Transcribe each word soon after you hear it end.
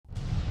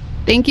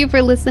Thank you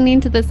for listening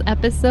to this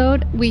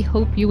episode. We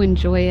hope you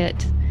enjoy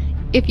it.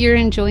 If you're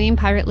enjoying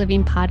Pirate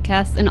Living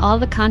Podcast and all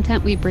the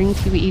content we bring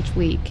to you each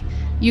week,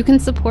 you can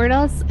support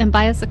us and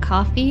buy us a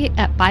coffee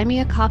at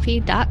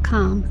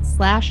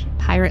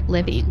buymeacoffee.com/pirate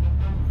living.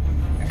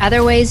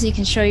 Other ways you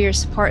can show your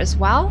support as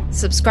well: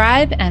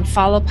 subscribe and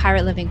follow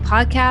Pirate Living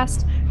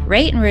Podcast,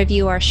 rate and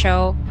review our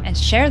show, and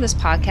share this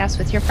podcast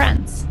with your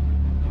friends.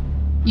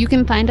 You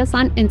can find us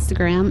on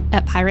Instagram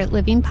at Pirate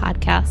Living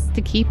Podcast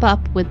to keep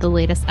up with the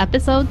latest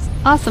episodes,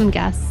 awesome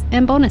guests,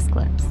 and bonus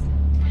clips.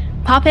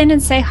 Pop in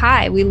and say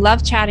hi. We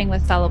love chatting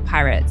with fellow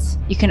pirates.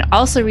 You can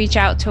also reach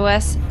out to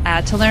us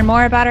to learn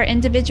more about our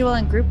individual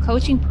and group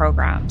coaching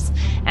programs.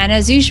 And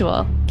as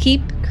usual,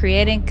 keep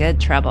creating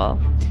good trouble.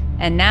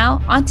 And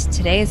now, on to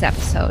today's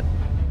episode.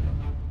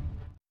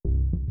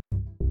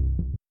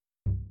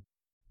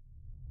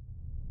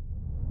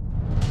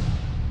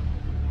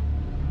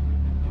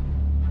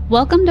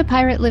 Welcome to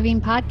Pirate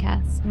Living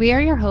Podcast. We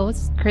are your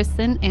hosts,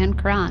 Kristen and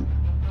Karan.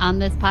 On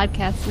this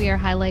podcast, we are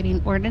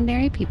highlighting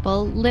ordinary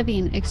people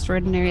living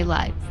extraordinary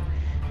lives.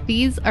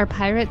 These are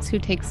pirates who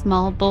take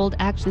small, bold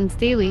actions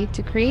daily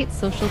to create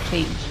social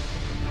change.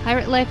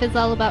 Pirate life is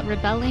all about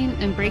rebelling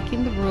and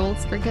breaking the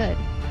rules for good.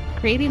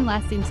 Creating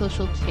lasting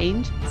social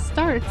change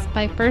starts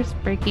by first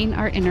breaking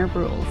our inner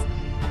rules.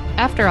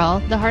 After all,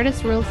 the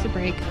hardest rules to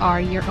break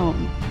are your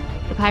own.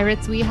 The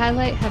pirates we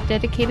highlight have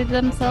dedicated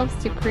themselves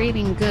to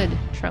creating good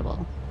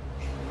trouble.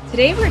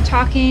 Today we're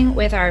talking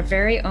with our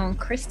very own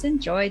Kristen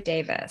Joy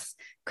Davis.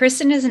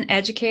 Kristen is an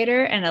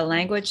educator and a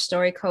language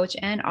story coach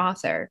and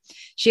author.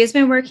 She has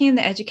been working in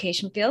the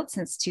education field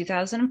since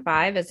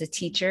 2005 as a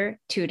teacher,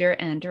 tutor,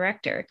 and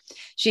director.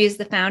 She is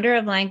the founder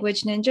of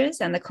Language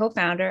Ninjas and the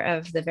co-founder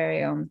of the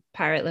very own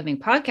Pirate Living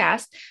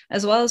Podcast,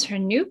 as well as her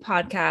new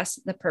podcast,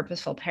 The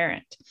Purposeful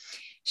Parent.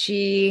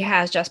 She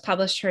has just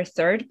published her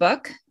third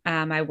book,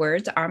 My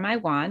Words Are My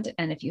Wand.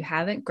 And if you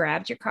haven't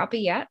grabbed your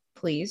copy yet,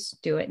 please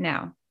do it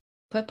now.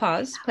 Hit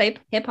pause,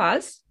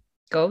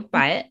 go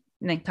buy it,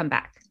 and then come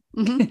back.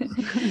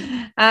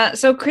 Mm-hmm.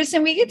 So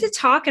Kristen, we get to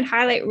talk and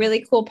highlight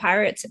really cool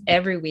pirates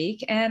every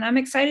week. And I'm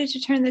excited to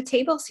turn the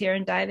tables here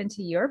and dive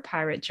into your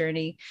pirate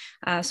journey.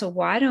 So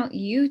why don't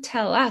you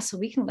tell us so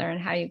we can learn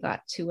how you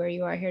got to where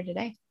you are here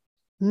today?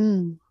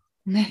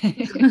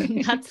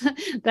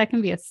 That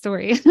can be a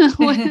story.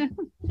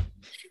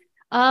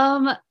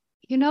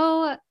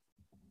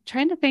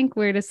 Trying to think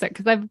where to start,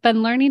 because I've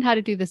been learning how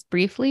to do this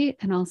briefly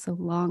and also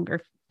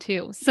longer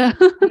too. So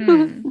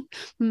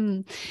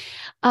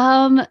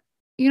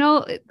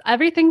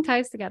everything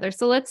ties together.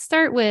 So let's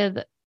start with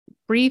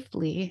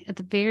briefly at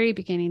the very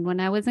beginning. When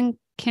I was in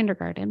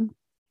kindergarten,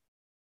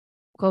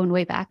 going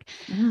way back,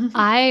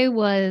 I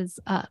was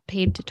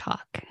paid to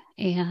talk.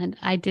 And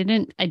I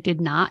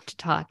did not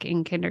talk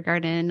in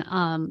kindergarten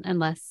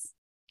unless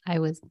I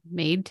was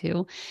made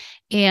to.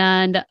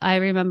 And I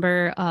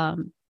remember,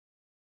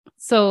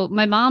 so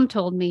my mom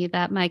told me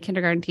that my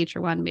kindergarten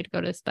teacher wanted me to go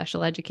to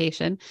special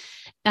education.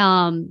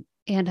 And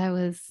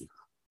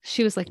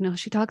she was like, no,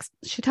 she talks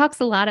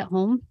a lot at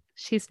home.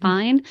 She's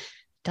fine.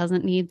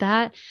 Doesn't need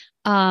that.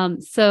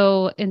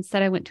 So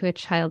instead I went to a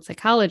child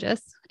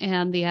psychologist,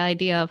 and the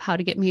idea of how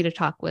to get me to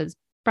talk was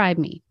bribe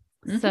me.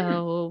 Mm-hmm.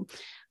 So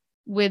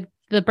with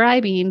the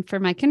bribing for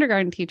my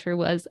kindergarten teacher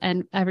was,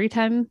 and every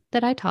time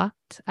that I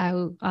talked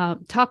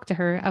to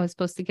her, I was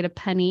supposed to get a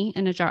penny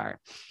in a jar.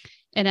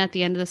 And at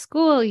the end of the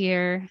school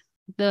year,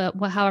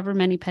 however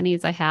many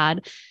pennies I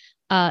had,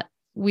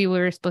 we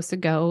were supposed to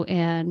go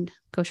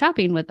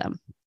shopping with them.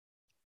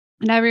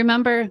 And I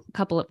remember a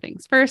couple of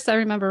things. First, I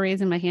remember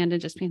raising my hand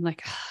and just being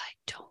like, I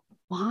don't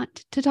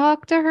want to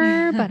talk to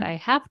her, but I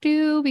have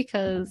to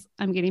because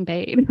I'm getting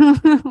paid.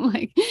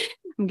 Like,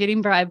 I'm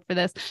getting bribed for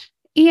this.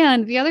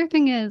 And the other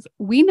thing is,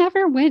 we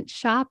never went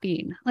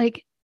shopping.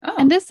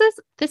 And this is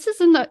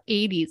in the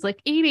 80s,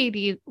 like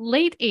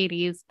late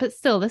 80s, but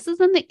still, this is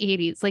in the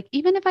 80s. Like,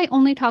 even if I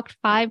only talked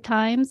 5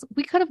 times,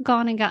 we could have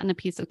gone and gotten a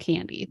piece of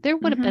candy. There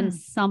would have been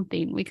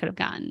something we could have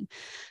gotten.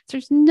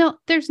 So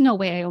there's no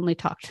way I only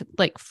talked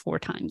like 4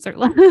 times or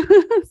less.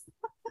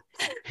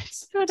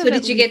 So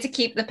did you get to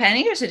keep the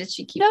penny, or did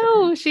she keep?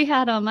 No, she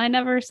had them. I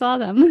never saw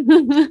them.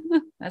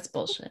 That's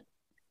bullshit.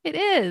 It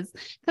is.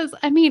 Because,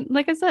 I mean,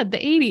 like I said, the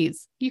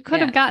 80s, you could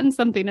have gotten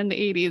something in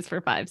the 80s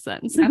for 5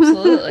 cents.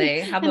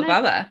 Absolutely. Hubba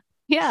bubba.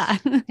 Yeah.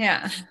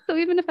 Yeah. So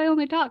even if I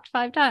only talked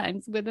 5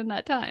 times within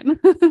that time,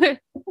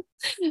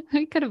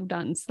 I could have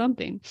done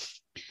something.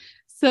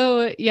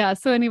 So, yeah.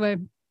 So anyway,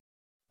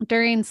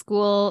 during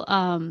school,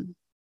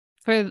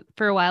 for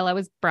a while, I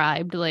was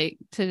bribed,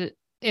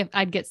 if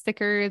I'd get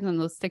stickers and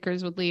those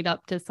stickers would lead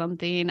up to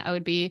something, I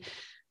would be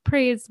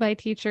praised by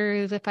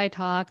teachers if I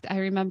talked. I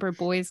remember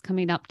boys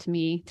coming up to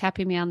me,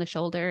 tapping me on the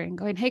shoulder and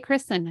going, "Hey,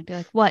 Kristen." I'd be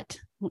like,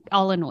 "What?"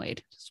 All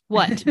annoyed. Just,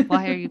 "What?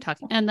 Why are you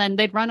talking?" And then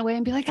they'd run away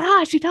and be like,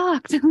 "She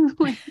talked."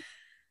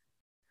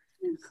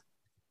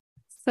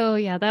 So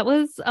yeah, that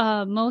was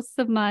most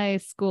of my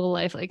school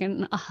life. Like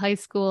in high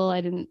school,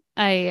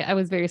 I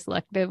was very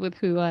selective with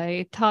who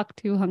I talked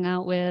to, hung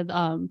out with.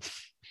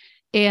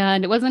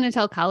 And it wasn't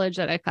until college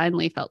that I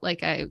finally felt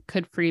like I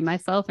could free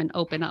myself and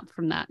open up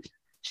from that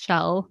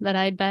shell that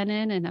I'd been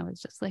in. And I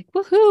was just like,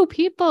 woohoo,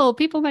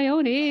 people my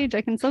own age,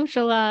 I can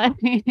socialize.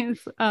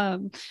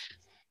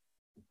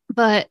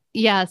 But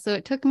yeah, so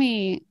it took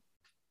me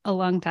a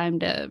long time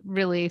to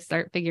really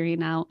start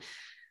figuring out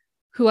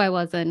who I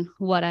was and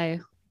what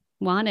I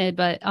wanted.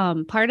 But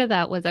part of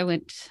that was I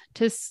went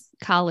to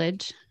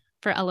college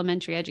for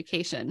elementary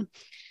education.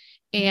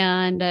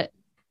 And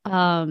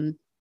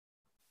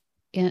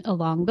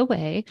along the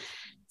way,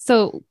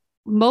 so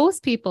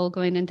most people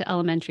going into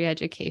elementary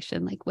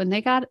education, like when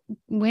they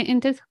went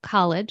into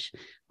college,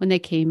 when they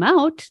came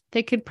out,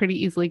 they could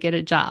pretty easily get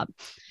a job.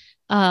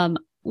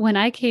 When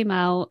I came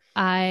out,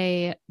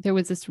 there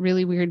was this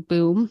really weird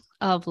boom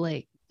of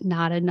like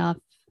not enough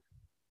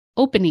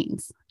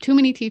openings, too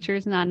many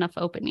teachers, not enough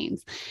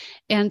openings.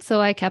 And so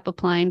I kept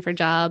applying for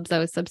jobs. I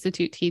was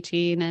substitute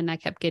teaching and I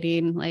kept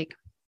getting like,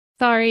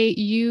 sorry,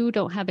 you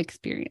don't have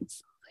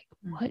experience.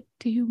 Like, what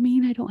do you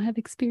mean I don't have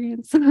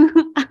experience?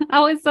 I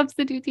was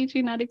substitute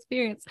teaching, not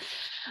experience.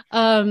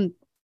 So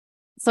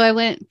I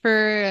went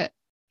for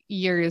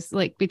years,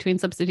 like between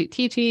substitute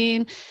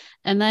teaching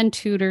and then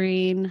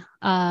tutoring,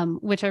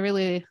 which I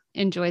really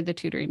enjoyed the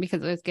tutoring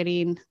because I was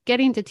getting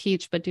to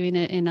teach, but doing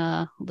it in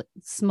a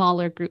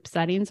smaller group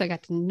setting. So I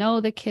got to know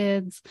the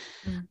kids.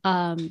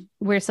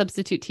 Where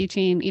substitute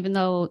teaching, even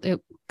though it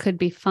could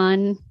be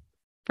fun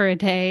for a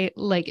day,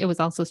 like it was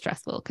also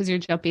stressful because you're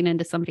jumping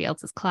into somebody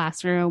else's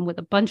classroom with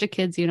a bunch of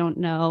kids you don't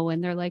know,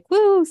 and they're like,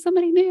 "Woo,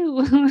 somebody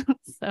new."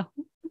 so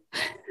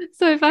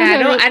I found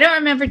I don't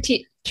remember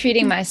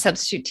treating my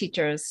substitute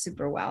teachers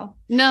super well.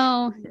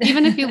 No,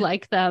 even if you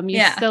like them,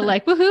 you still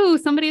like, woohoo,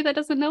 somebody that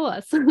doesn't know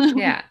us.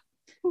 Yeah.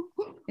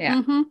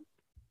 Mm-hmm.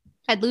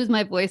 I'd lose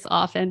my voice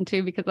often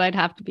too because I'd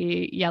have to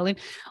be yelling.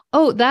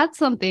 Oh, that's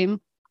something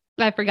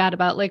I forgot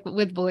about, like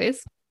with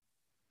voice.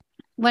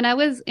 When I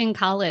was in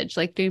college,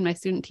 like doing my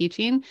student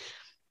teaching,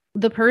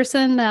 the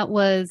person that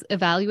was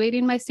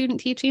evaluating my student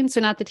teaching,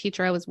 so not the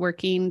teacher I was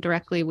working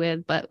directly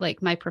with, but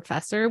like my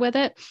professor with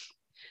it,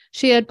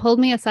 she had pulled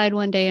me aside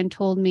one day and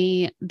told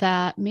me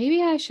that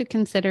maybe I should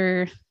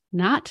consider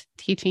not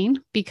teaching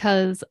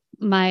because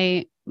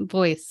my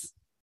voice,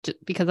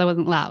 because I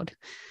wasn't loud.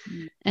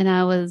 And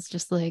I was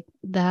just like,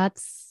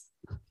 that's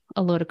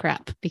a load of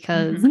crap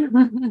because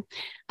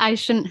I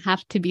shouldn't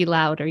have to be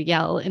loud or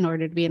yell in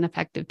order to be an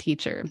effective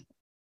teacher.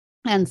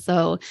 And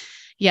so,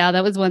 yeah,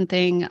 that was one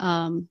thing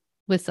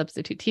with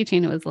substitute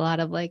teaching. It was a lot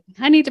of like,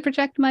 I need to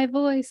project my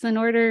voice in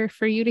order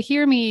for you to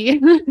hear me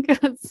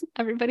because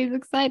everybody's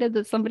excited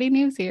that somebody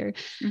new's here.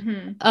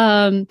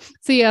 So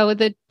yeah, with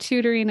the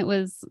tutoring, it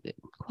was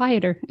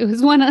quieter. It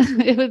was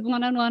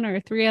one-on-one or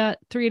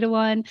three to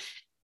one.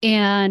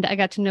 And I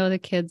got to know the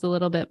kids a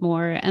little bit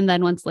more. And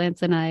then once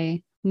Lance and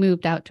I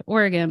moved out to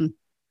Oregon,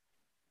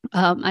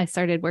 I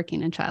started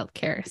working in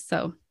childcare.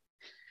 So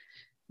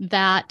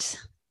that's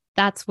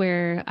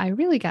where I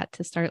really got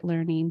to start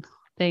learning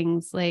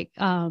things. Like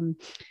while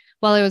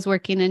I was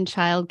working in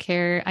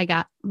childcare, I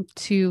got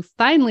to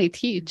finally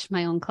teach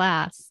my own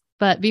class.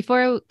 But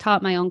before I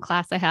taught my own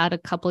class, I had a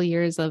couple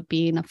years of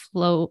being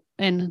afloat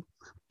and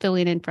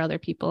filling in for other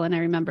people. And I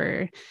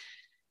remember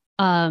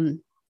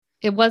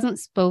it wasn't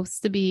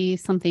supposed to be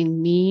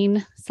something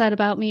mean said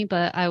about me,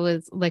 but I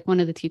was like, one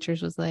of the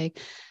teachers was like,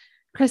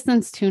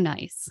 Kristen's too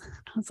nice.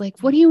 I was like,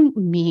 what do you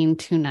mean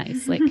too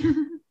nice? Like,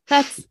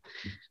 that's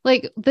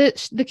like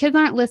the kids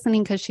aren't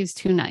listening because she's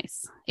too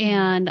nice.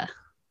 And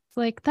it's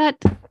like,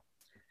 that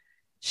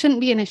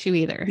shouldn't be an issue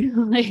either.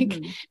 Like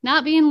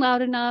not being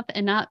loud enough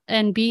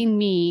and being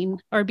mean,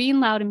 or being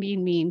loud and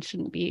being mean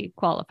shouldn't be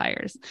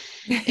qualifiers.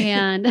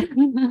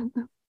 And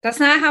that's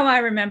not how I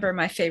remember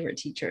my favorite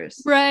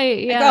teachers.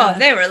 Right. Yeah. Like, oh,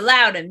 they were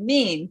loud and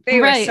mean.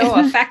 They were so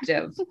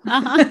effective.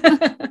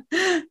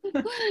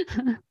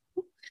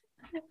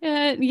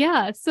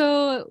 Yeah.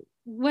 So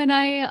when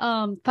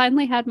I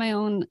finally had my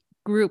own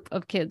group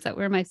of kids that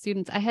were my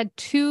students, I had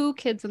 2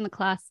 kids in the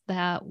class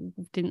that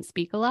didn't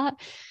speak a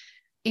lot.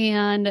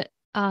 And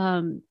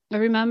I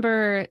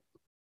remember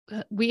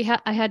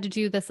I had to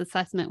do this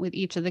assessment with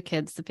each of the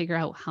kids to figure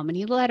out how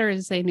many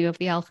letters they knew of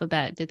the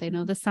alphabet. Did they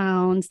know the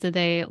sounds? Did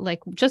they like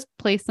just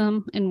place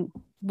them in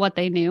what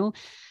they knew?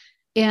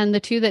 And the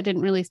 2 that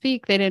didn't really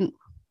speak, they didn't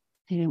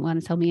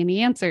want to tell me any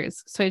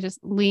answers. So I just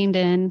leaned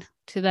in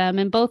to them,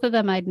 and both of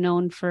them I'd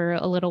known for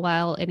a little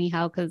while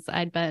anyhow, because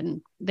they'd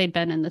been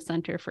in the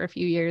center for a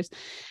few years.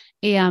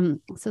 And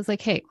so it's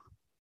like, hey,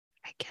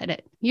 I get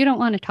it. You don't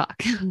want to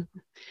talk.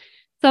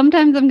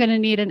 Sometimes I'm going to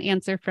need an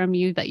answer from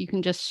you that you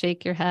can just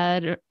shake your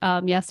head,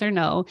 yes or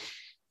no.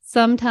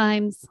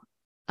 Sometimes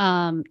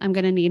I'm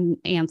going to need an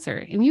answer,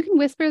 and you can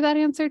whisper that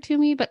answer to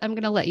me, but I'm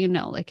going to let you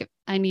know, like, if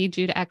I need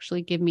you to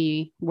actually give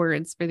me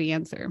words for the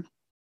answer.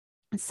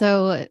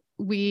 So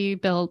we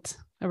built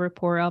a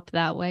rapport up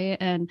that way.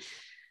 And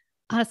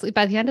honestly,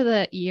 by the end of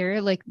the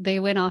year, like, they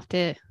went off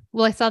to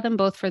well, I saw them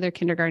both for their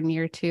kindergarten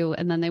year too.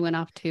 And then they went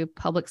off to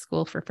public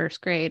school for first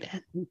grade.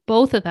 And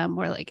both of them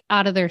were like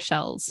out of their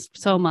shells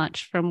so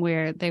much from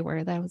where they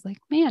were that I was like,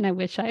 man, I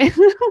wish I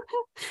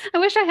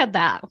had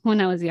that when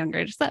I was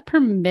younger, just that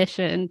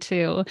permission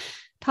to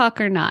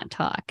talk or not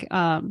talk.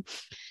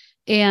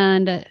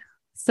 And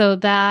so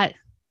that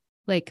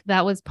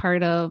was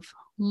part of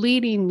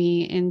leading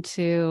me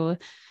into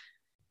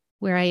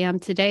where I am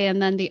today.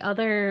 And then the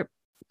other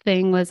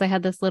thing was I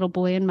had this little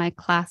boy in my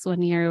class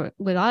one year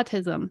with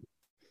autism,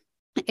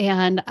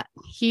 and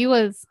he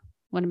was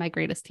one of my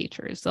greatest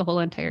teachers the whole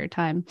entire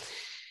time.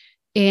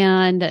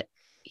 And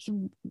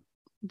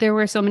there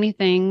were so many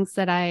things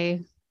that I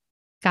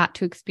got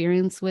to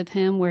experience with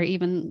him where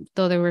even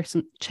though there were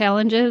some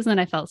challenges and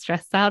I felt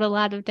stressed out a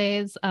lot of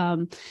days,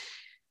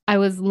 I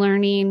was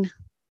learning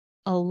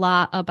a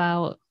lot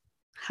about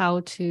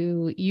how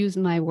to use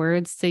my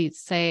words to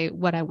say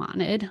what I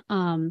wanted.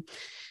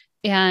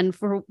 And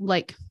for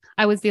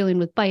I was dealing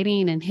with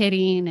biting and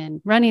hitting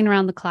and running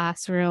around the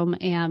classroom,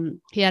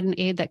 and he had an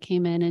aide that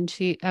came in and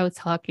I was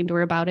talking to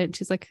her about it. And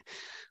she's like,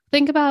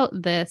 think about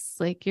this,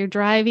 like you're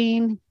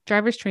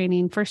driver's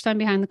training, first time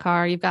behind the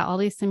car. You've got all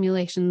these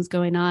simulations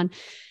going on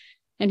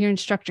and your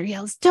instructor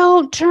yells,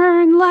 don't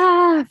turn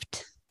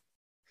left.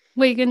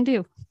 What are you going to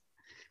do?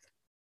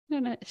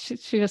 And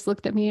she just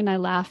looked at me and I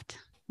laughed.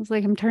 I was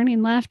like, I'm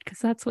turning left because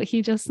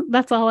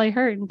that's all I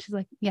heard. And she's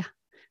like, yeah,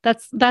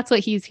 that's what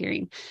he's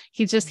hearing.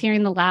 He's just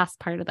hearing the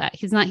last part of that.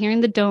 He's not hearing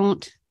the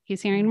don't,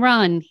 he's hearing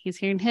run, he's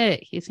hearing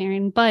hit, he's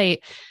hearing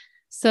bite.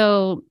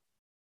 So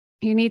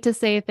you need to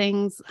say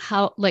things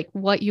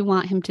what you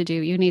want him to do.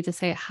 You need to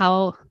say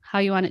how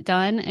you want it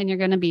done. And you're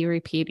going to be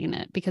repeating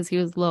it because he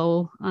was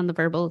low on the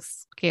verbal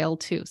scale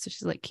too. So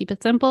she's like, keep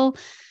it simple,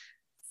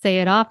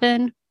 say it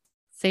often,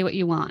 say what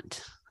you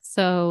want.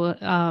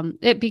 So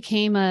it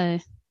became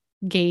a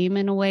game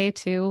in a way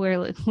too,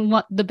 where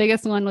the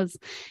biggest one was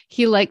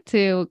he liked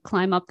to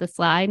climb up the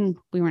slide and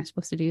we weren't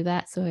supposed to do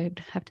that. So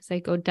I'd have to say,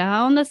 go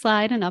down the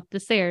slide and up the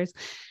stairs.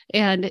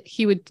 And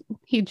he'd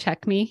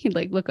check me. He'd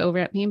look over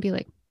at me and be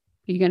like,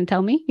 are you going to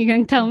tell me? You're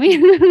going to tell me?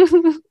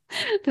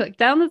 Like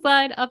down the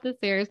slide, up the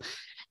stairs.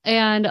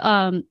 And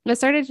I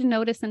started to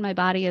notice in my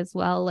body as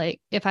well,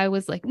 if I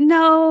was like,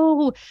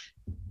 no,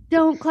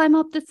 don't climb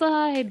up the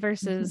slide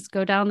versus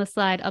go down the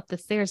slide, up the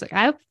stairs.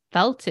 I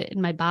felt it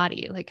in my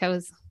body. I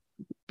was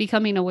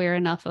becoming aware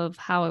enough of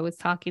how I was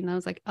talking. I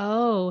was like,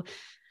 oh,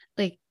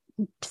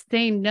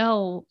 saying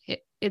no,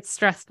 it's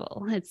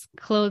stressful. It's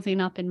closing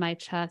up in my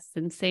chest,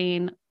 and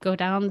saying go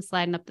down the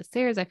slide and up the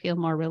stairs, I feel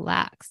more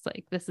relaxed.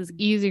 This is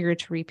easier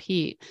to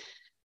repeat.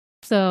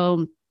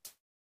 So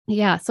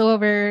yeah. So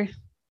over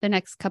the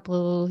next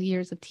couple of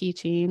years of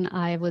teaching,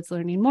 I was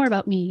learning more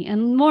about me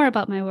and more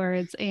about my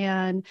words,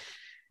 and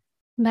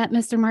met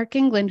Mr. Mark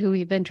England, who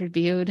we've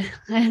interviewed,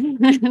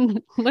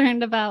 and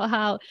learned about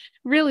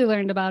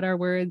our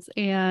words.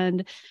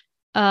 And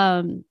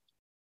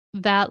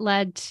that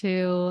led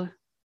to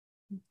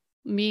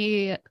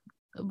me.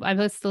 I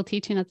was still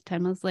teaching at the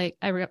time.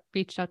 I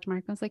reached out to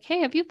Mark. I was like,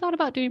 hey, have you thought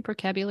about doing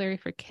vocabulary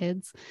for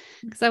kids?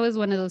 Because I was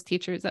one of those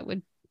teachers that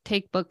would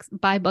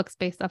buy books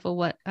based off of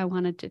what I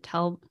wanted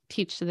to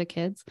teach to the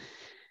kids.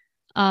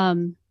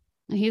 And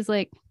he's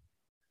like,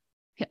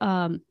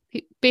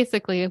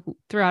 basically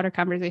throughout our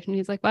conversation,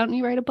 he's like, why don't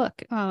you write a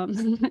book?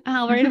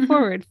 I'll write a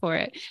forward for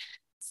it.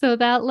 So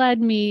that led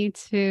me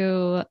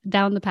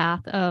down the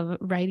path of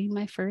writing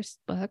my first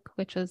book,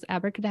 which was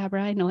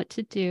Abracadabra, I Know What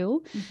to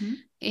Do.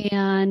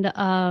 And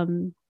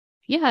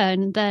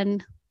and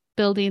then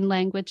building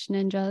Language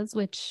Ninjas,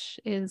 which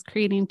is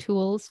creating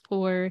tools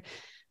for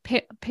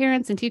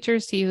parents and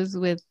teachers to use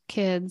with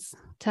kids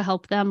to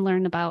help them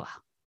learn about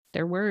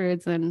their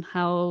words and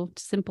how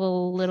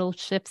simple little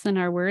shifts in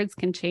our words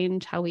can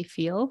change how we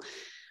feel,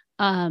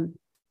 and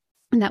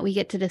that we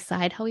get to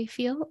decide how we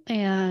feel.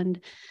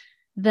 And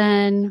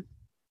then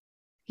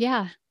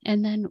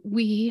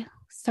we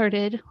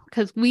started,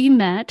 because we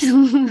met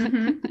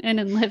and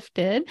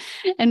enlisted,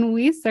 and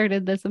we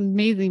started this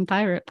amazing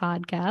pirate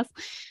podcast.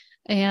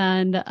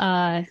 And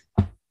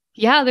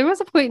there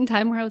was a point in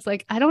time where I was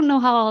like, I don't know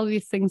how all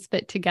these things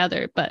fit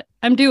together, but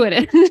I'm doing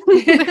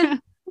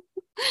it.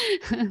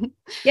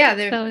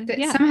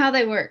 Somehow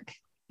they work.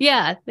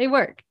 Yeah, they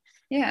work.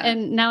 Yeah.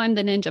 And now I'm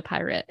the Ninja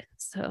Pirate.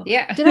 So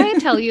yeah. Did I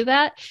tell you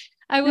that?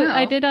 No.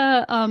 I did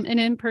an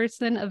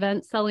in-person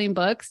event selling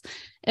books,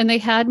 and they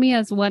had me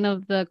as one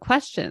of the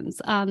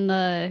questions on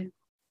the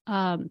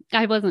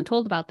I wasn't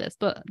told about this,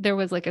 but there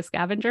was a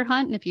scavenger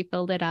hunt, and if you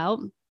filled it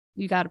out,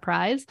 you got a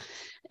prize,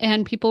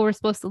 and people were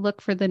supposed to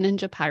look for the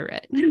Ninja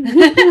Pirate.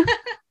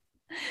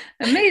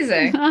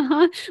 Amazing.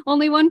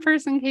 Only one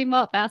person came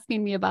up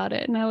asking me about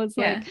it, and I was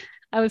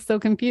I was so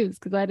confused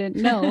because I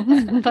didn't know.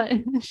 But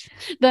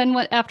then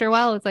after a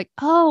while, it's like,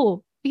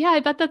 oh yeah, I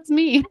bet that's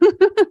me.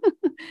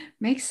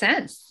 Makes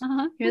sense.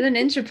 You're the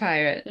Ninja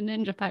Pirate. The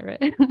Ninja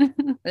Pirate.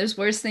 There's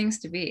worse things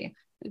to be.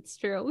 It's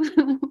true.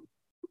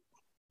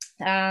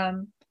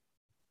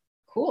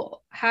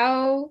 Cool.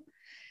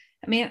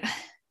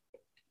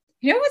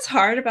 You know what's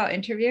hard about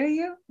interviewing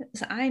you?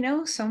 Is I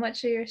know so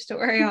much of your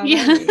story Yeah.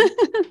 already.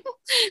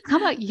 How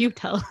about you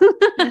tell?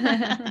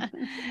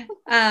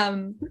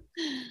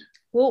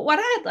 Well, what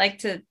I'd like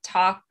to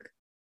talk,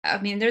 I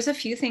mean, there's a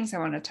few things I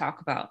want to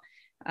talk about.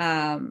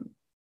 And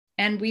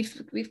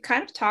we've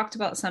kind of talked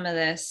about some of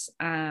this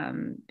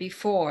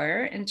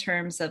before in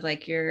terms of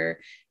like your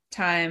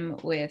time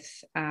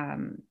with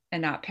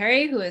Anat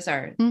Perry, who is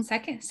our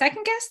second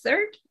guest,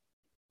 third.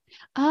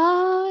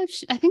 I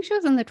think she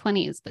was in the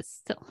 20s, but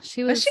still,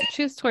 she was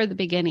toward the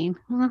beginning.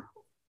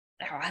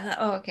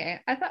 Oh, okay.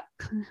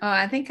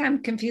 I think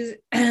I'm confused.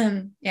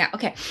 Yeah,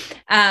 okay.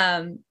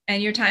 And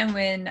your time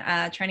when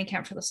training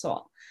camp for the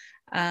soul.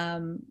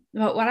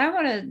 But what I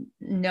want to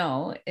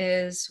know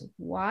is,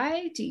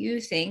 why do you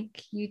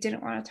think you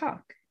didn't want to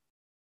talk?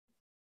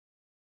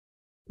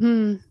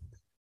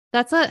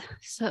 That's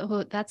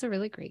a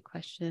really great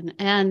question.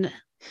 And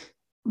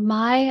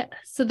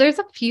so there's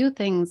a few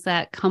things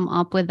that come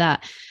up with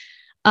that.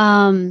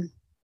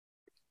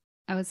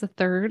 I was the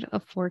third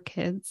of four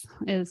kids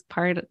is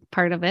part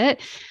of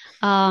it.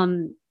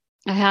 I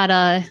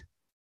had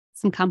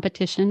some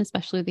competition,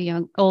 especially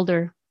the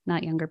older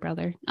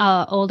brother.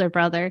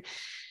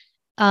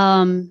 But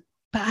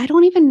I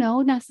don't even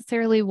know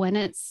necessarily when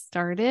it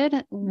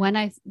started, when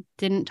I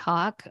didn't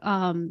talk,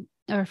 or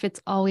if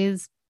it's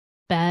always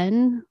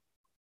been,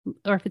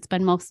 or if it's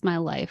been most of my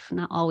life,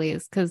 not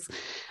always. Because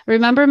I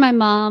remember my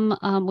mom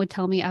would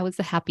tell me I was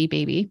a happy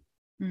baby.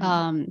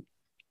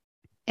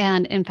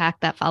 And in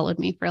fact, that followed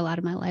me for a lot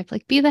of my life.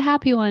 Like, be the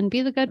happy one,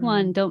 be the good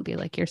one. Don't be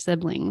like your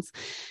siblings.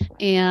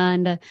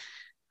 And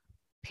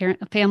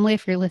family,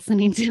 if you're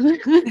listening to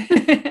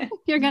it,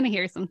 you're going to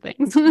hear some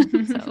things.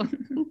 So,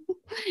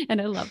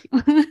 and I love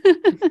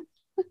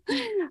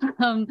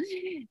you.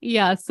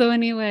 Yeah. So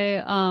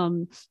anyway, I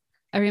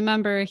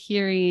remember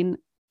hearing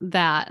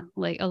that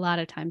like a lot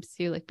of times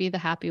too, like, be the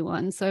happy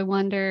one. So I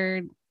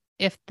wondered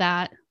if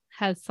that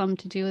has some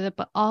to do with it,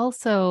 but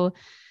also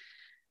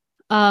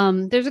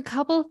there's a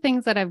couple of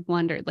things that I've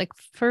wondered. Like,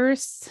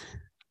 first,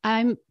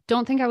 I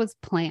don't think I was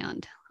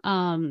planned.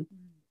 And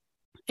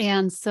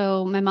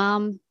so my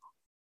mom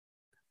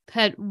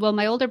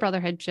my older brother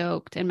had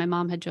joked, and my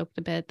mom had joked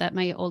a bit, that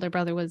my older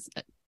brother was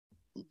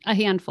a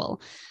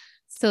handful.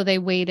 So they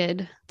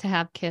waited to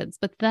have kids.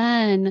 But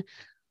then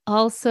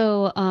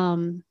also,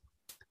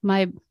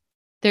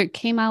 there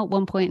came out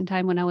one point in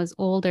time when I was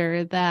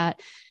older that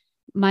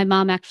my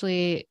mom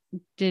actually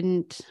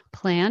didn't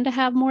plan to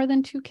have more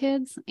than two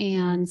kids.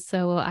 And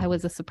so I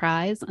was a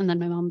surprise. And then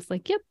my mom's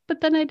like, yep, but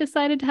then I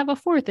decided to have a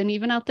fourth and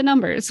even out the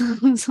numbers.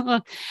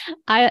 So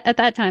at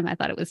that time, I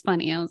thought it was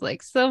funny. I was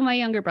like, so my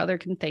younger brother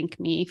can thank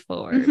me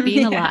for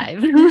being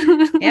alive.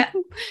 Yeah.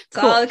 It's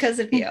all because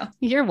of you.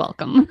 You're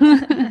welcome.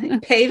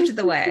 Paved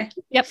the way.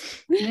 Yep.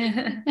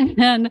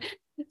 And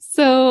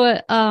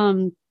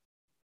so,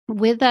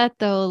 with that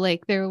though,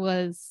 like there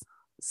was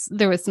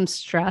some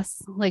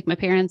stress. Like my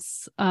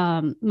parents,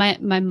 my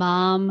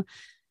mom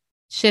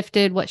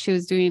shifted what she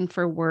was doing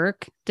for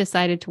work,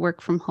 decided to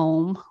work from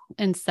home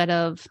instead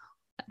of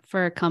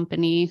for a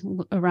company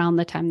around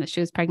the time that she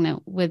was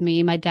pregnant with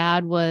me. My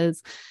dad I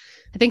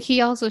think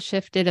he also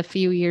shifted a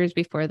few years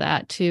before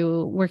that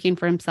to working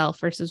for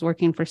himself versus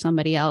working for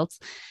somebody else.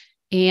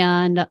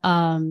 And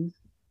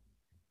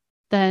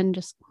then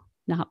just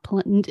not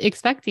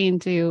expecting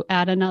to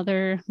add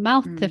another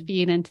mouth to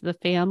feed into the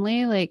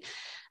family. Like,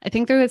 I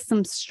think there was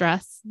some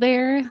stress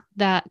there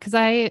that, because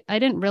I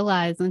didn't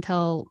realize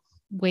until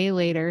way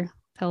later,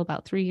 till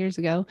about 3 years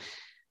ago,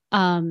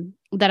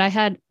 that I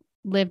had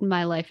lived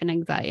my life in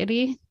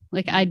anxiety.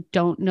 Like, I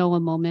don't know a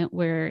moment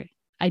where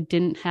I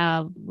didn't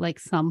have like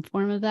some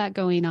form of that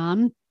going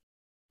on.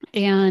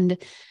 And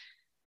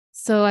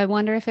so I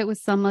wonder if it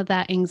was some of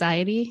that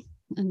anxiety,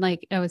 and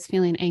like I was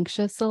feeling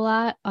anxious a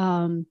lot.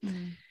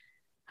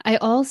 I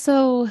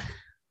also,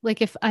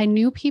 like, if I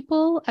knew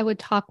people, I would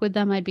talk with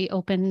them. I'd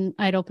open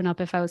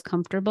up if I was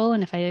comfortable.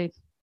 And if I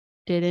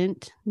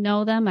didn't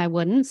know them, I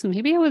wouldn't. So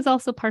maybe I was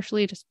also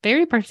partially just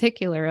very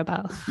particular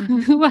about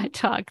who I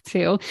talked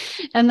to.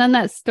 And then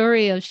that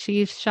story of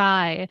she's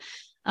shy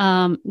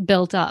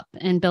built up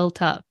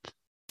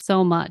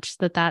so much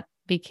that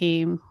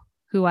became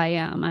who I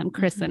am. I'm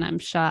Kristen. I'm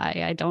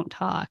shy. I don't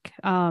talk.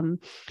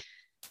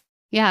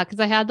 Yeah, because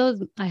I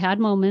had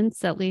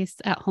moments, at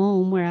least at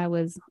home, where I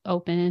was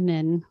open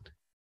and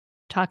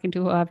talking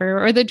to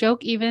whoever. Or the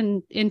joke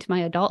even into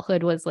my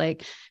adulthood was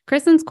like,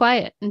 Kristen's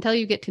quiet until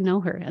you get to know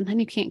her, and then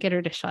you can't get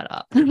her to shut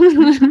up.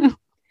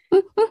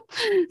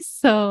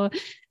 So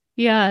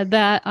yeah,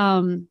 that's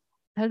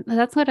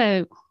what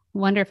I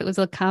wonder, if it was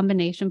a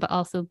combination, but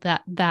also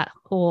that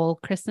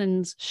whole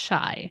Kristen's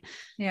shy.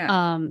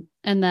 Yeah.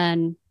 And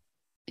then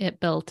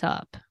it built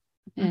up.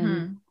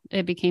 And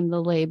it became the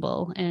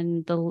label,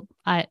 and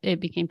it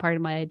became part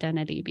of my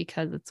identity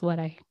because it's what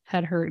I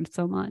had heard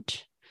so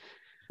much.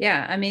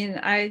 Yeah. I mean,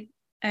 I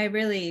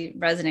really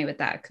resonate with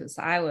that, because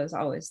I was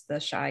always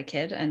the shy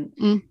kid, and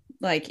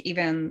like,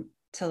 even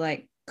to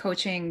like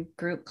coaching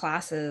group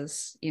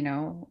classes,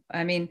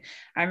 I mean,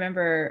 I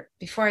remember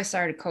before I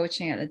started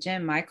coaching at the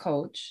gym, my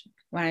coach,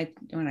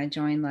 when I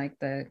joined like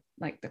the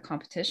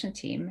competition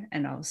team,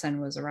 and all of a sudden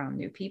was around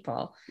new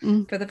people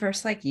for the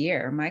first like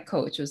year, my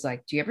coach was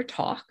like, "Do you ever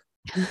talk?"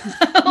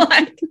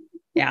 Like,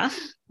 yeah.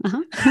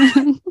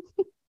 Uh-huh.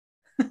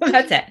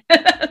 That's it.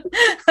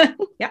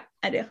 Yeah,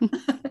 I do.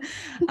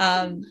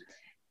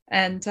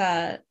 And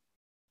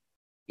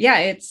yeah,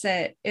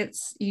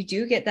 it's you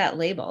do get that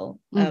label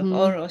of,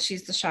 oh no,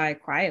 she's the shy,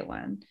 quiet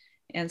one.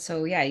 And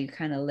so yeah, you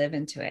kind of live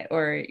into it,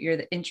 or you're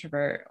the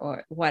introvert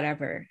or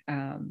whatever.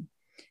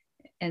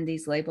 And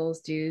these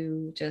labels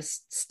do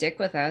just stick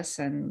with us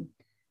and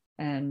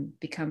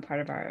become part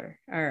of our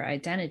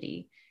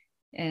identity.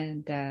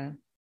 And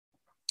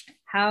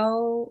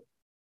how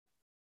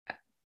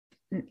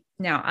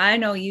now, I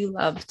know you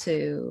love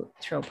to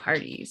throw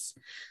parties.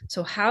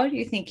 So how do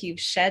you think you've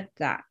shed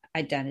that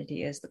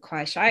identity as the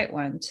quiet, shy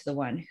one to the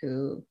one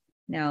who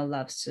now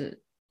loves to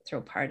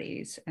throw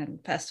parties and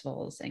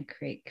festivals and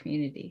create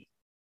community?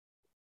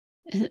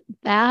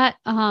 That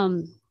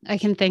I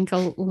can thank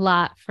a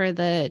lot for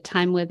the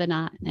time with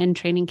Anat and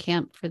training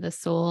camp for the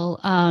soul.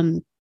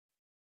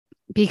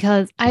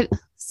 Because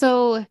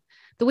so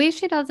the way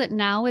she does it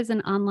now is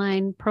an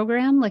online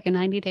program, like a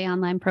 90-day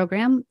online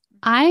program.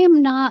 I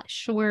am not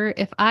sure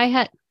if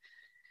I'm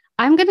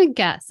going to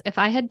guess if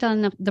I had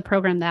done the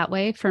program that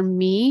way, for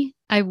me,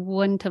 I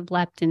wouldn't have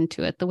leapt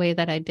into it the way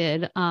that I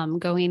did,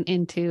 going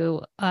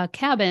into a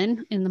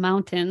cabin in the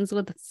mountains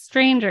with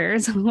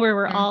strangers where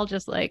we're all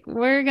just like,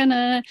 we're going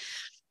to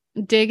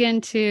dig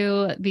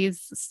into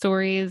these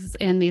stories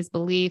and these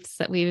beliefs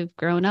that we've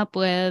grown up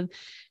with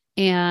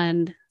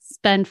and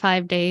spend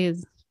 5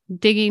 days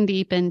digging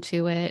deep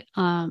into it.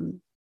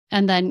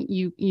 And then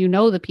you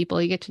know the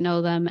people, you get to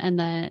know them. And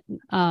then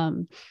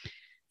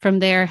from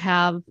there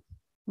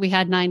we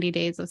had 90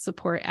 days of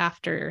support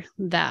after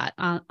that.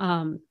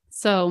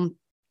 So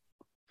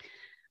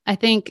I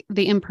think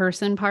the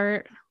in-person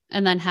part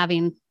and then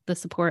having the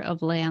support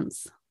of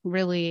Lance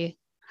really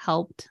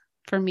helped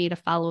for me to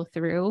follow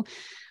through.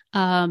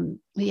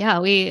 Yeah,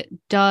 we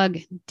dug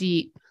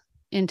deep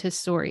into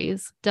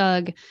stories,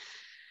 dug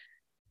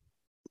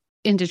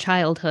into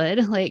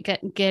childhood, like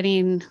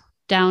getting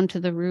down to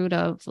the root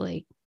of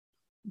like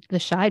the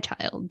shy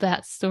child,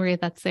 that story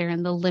that's there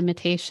and the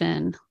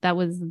limitation that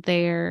was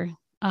there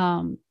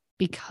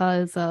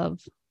because of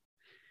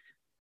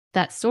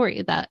that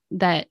story, that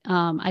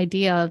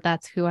idea of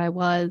that's who I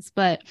was.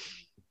 But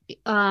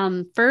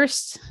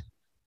first,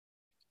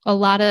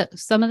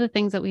 some of the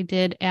things that we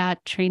did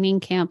at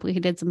training camp, we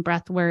did some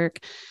breath work.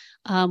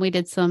 We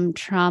did some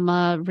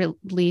trauma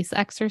release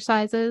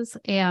exercises,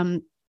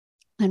 and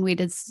we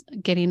did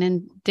digging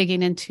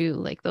into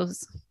like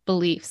those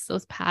beliefs,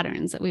 those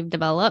patterns that we've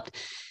developed.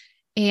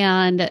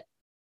 And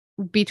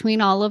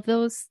between all of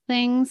those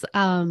things,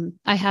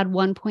 I had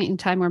one point in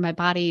time where my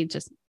body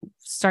just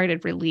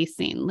started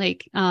releasing,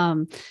 like,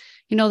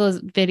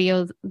 those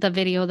videos, the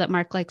video that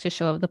Mark likes to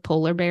show of the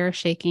polar bear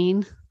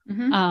shaking,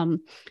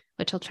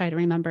 which I'll try to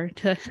remember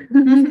to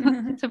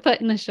to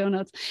put in the show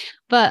notes.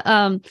 But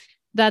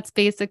that's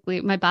basically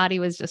my body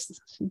was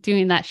just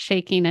doing that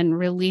shaking and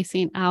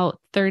releasing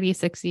out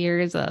 36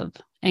 years of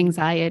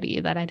anxiety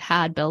that I'd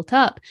had built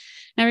up.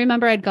 And I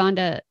remember I'd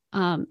done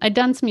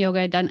some yoga,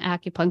 I'd done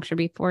acupuncture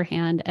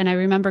beforehand. And I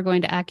remember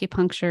going to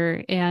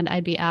acupuncture and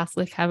I'd be asked,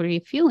 like, how are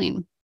you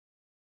feeling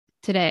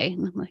today?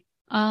 And I'm like,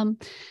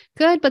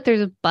 good, but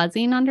there's a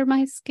buzzing under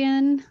my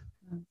skin.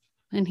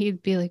 And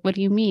he'd be like, what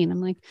do you mean?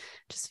 I'm like,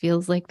 just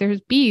feels like there's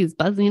bees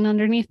buzzing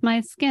underneath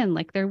my skin.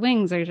 Like their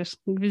wings are just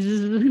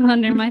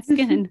under my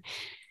skin.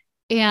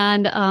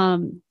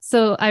 And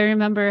so I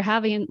remember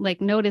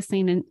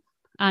noticing, and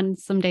on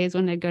some days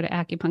when I'd go to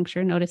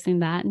acupuncture, noticing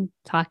that and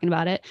talking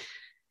about it.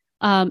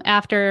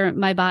 After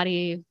my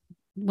body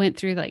went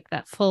through like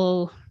that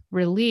full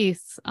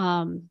release,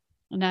 and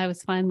I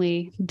was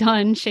finally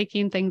done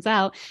shaking things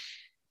out,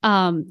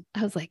 I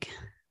was like,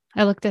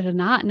 I looked at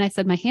Anat and I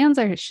said, my hands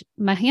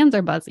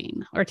are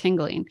buzzing or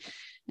tingling.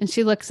 And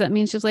she looks at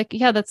me and she's like,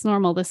 yeah, that's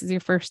normal. This is your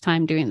first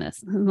time doing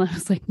this. And I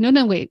was like,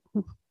 no, wait,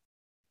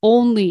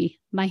 only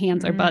my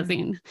hands are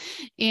buzzing.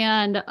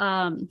 And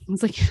I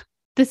was like,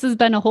 this has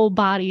been a whole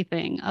body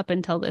thing up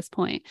until this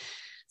point.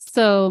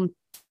 So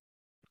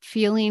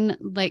feeling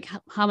like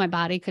how my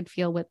body could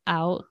feel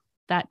without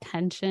that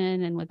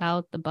tension and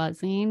without the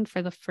buzzing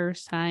for the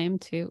first time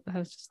too, I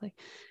was just like,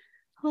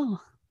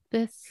 oh,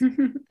 this is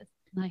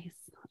nice.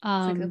 It's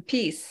like a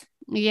peace.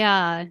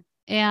 Yeah.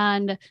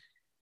 And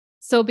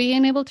so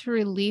being able to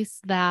release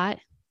that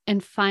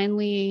and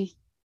finally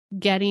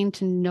getting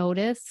to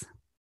notice,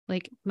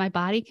 like, my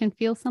body can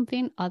feel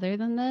something other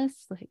than this.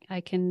 Like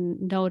I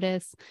can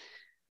notice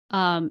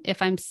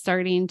if I'm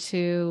starting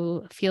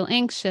to feel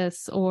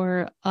anxious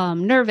or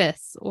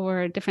nervous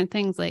or different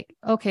things, like,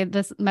 okay,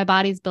 my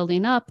body's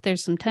building up.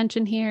 There's some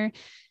tension here.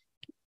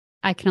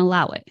 I can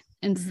allow it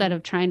instead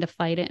of trying to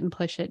fight it and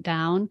push it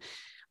down.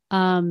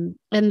 And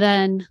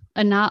then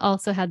Anat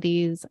also had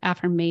these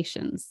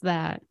affirmations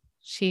that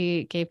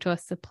she gave to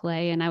us to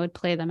play, and I would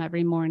play them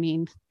every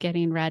morning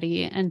getting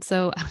ready. And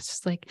so I was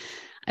just like,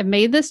 I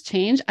made this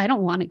change. I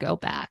don't want to go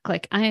back.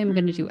 Like, I am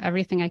going to do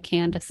everything I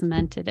can to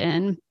cement it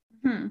in.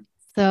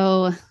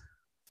 So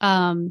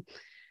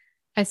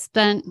I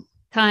spent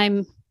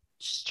time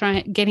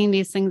getting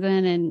these things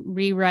in and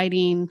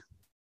rewriting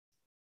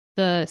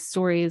the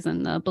stories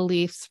and the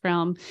beliefs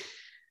from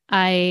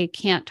I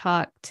can't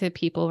talk to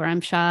people or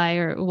I'm shy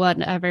or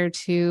whatever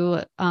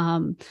to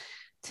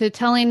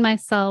telling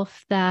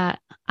myself that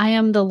I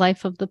am the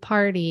life of the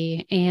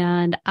party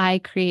and I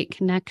create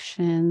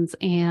connections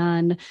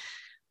and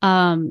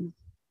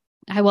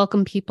I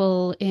welcome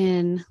people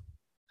in.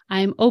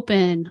 I'm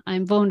open,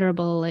 I'm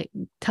vulnerable, like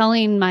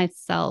telling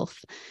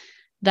myself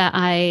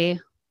that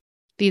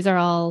these are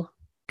all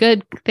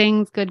good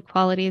things, good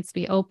qualities to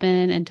be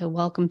open and to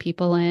welcome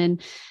people in.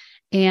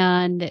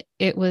 And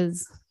it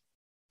was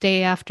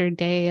day after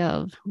day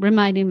of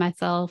reminding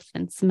myself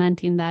and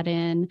cementing that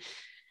in,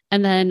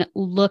 and then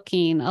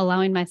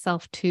allowing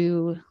myself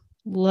to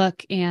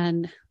look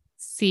and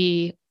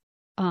see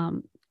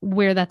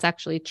where that's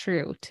actually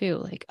true too.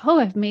 Like, oh,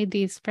 I've made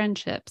these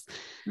friendships.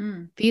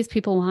 These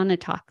people want to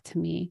talk to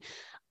me.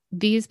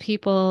 These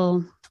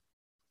people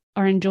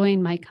are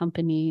enjoying my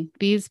company.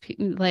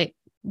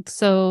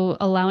 So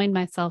allowing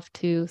myself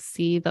to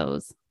see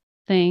those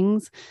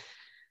things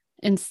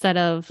instead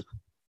of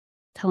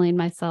telling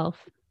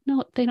myself,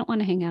 no, they don't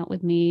want to hang out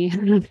with me.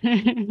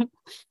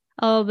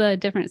 All the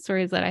different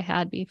stories that I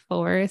had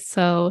before.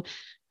 So,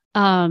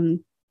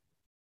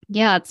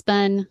 it's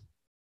been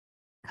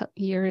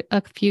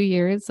a few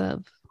years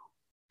of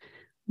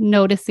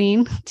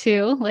noticing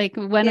too. Like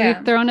when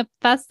we've thrown a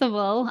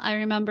festival, I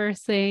remember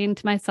saying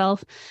to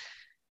myself,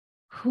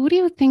 who do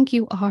you think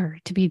you are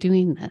to be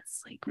doing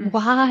this? Like,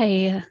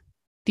 why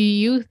do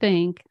you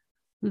think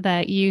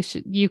that you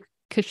should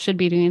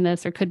be doing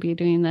this or could be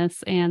doing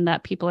this and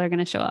that people are going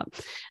to show up?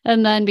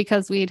 And then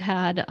because we'd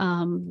had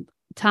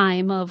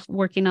time of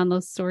working on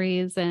those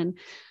stories and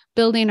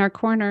building our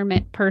corner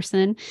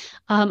person,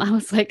 I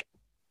was like,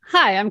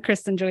 hi, I'm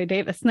Kristen Joy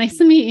Davis. Nice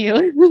to meet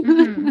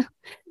you.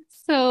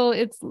 So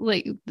it's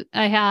like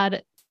I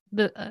had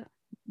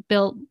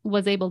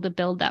was able to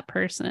build that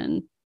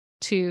person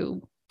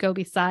to go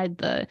beside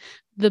the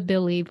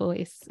Billy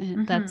voice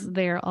and that's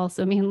there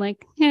also. I mean,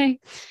 like, hey,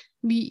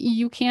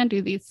 you can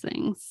do these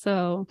things.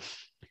 So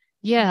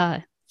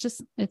yeah,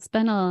 it's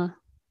been a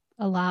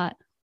lot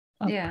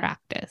of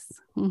practice.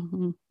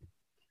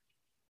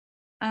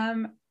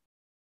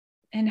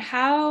 And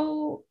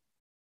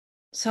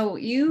so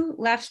you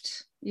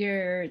left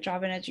your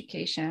job in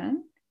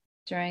education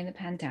during the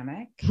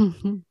pandemic.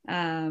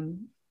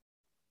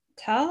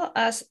 Tell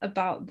us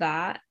about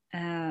that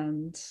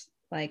and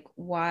like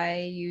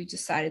why you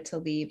decided to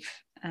leave.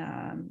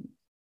 How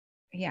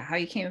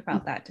you came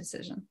about that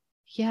decision.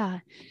 Yeah,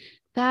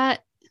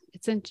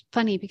 it's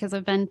funny because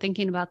I've been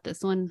thinking about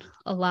this one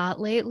a lot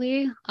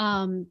lately.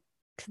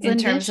 In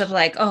terms of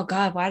like, oh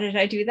God, why did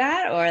I do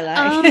that? Or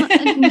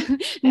like,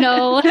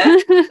 no,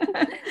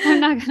 I'm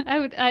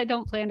not. I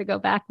don't plan to go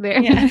back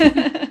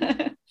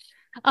there.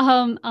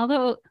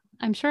 Although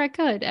I'm sure I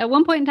could. At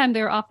one point in time,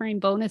 they were offering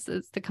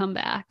bonuses to come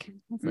back. I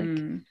was like,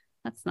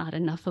 that's not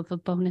enough of a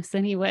bonus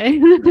anyway.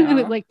 No. It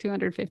was like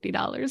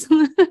 $250.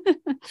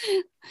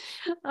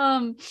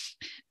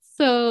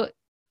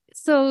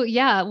 So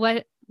yeah,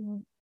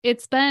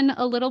 it's been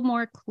a little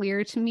more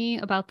clear to me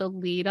about the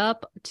lead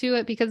up to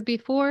it because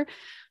before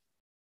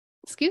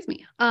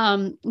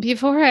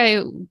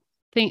I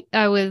think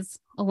I was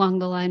along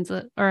the lines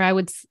of, or I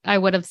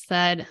would have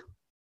said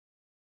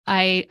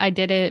I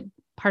did it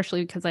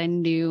partially because I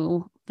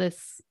knew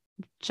this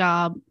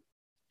job,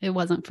 it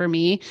wasn't for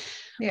me,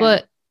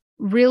 but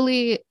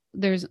really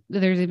there's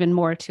even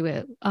more to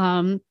it.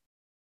 And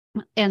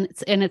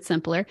it's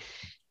simpler.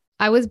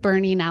 I was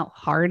burning out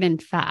hard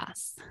and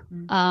fast.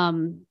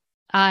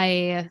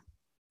 I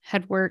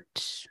had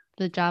worked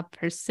the job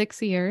for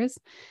 6 years,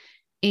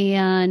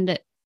 and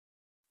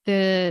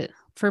for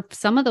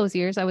some of those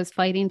years I was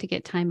fighting to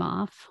get time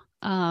off.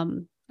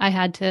 I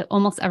had to,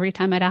 almost every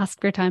time I'd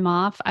ask for time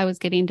off, I was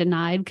getting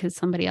denied because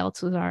somebody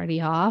else was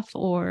already off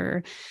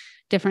or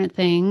different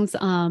things.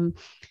 And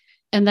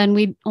then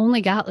we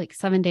only got like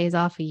 7 days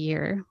off a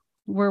year.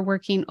 We're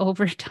working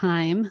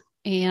overtime,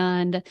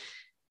 and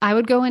I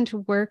would go into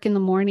work in the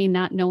morning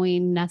not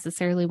knowing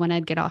necessarily when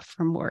I'd get off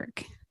from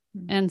work.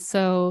 And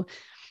so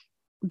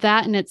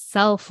that in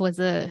itself was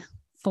a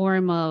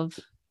form of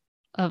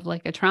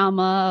like a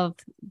trauma of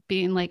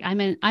being like, I'm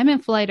in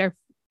fight or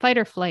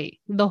flight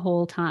the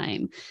whole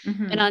time.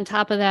 And on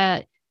top of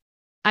that,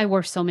 I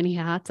wore so many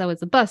hats. I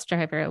was a bus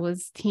driver. I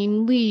was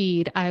team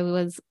lead. I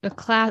was a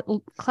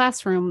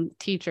classroom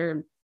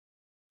teacher.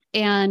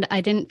 And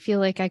I didn't feel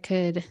like I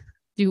could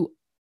do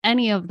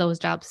any of those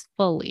jobs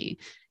fully,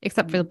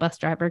 except for the bus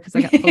driver, because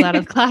I got pulled out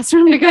of the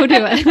classroom to go do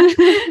it.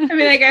 I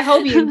mean, like, I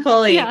hope you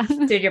fully Yeah.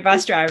 did your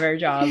bus driver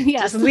job.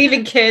 Yes. Just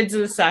leaving kids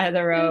on the side of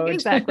the road.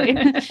 Exactly.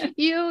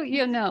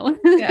 You know.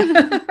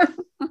 Yeah.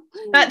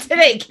 Not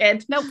today,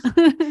 kid. Nope.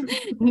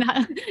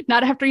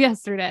 Not after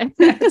yesterday.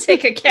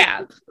 Take a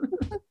cab.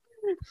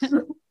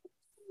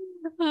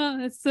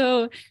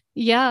 So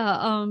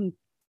yeah,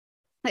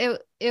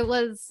 it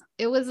was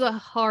a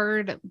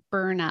hard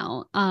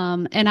burnout.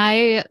 And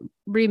I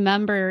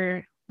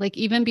remember, like,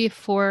 even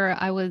before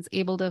I was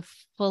able to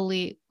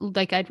fully,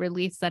 like, I'd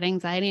release that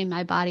anxiety in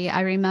my body,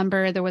 I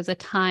remember there was a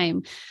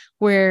time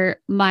where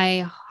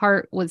my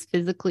heart was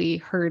physically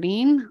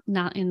hurting,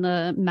 not in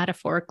the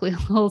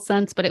metaphorical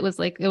sense, but it was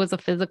a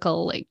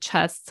physical, like,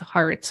 chest,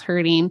 heart's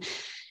hurting.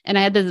 And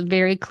I had this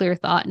very clear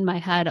thought in my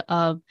head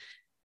of,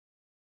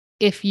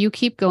 if you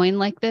keep going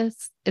like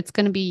this, it's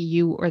going to be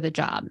you or the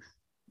job.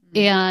 Mm-hmm.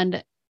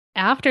 And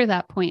after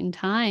that point in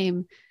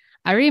time,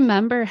 I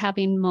remember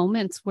having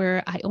moments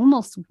where I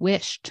almost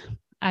wished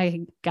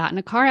I got in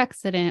a car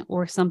accident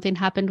or something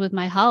happened with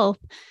my health,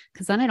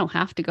 because then I don't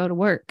have to go to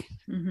work.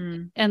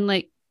 Mm-hmm. And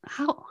like,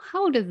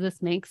 how does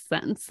this make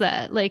sense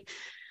that, like,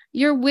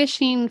 you're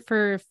wishing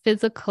for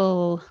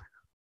physical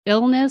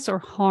illness or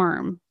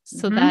harm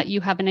so mm-hmm. that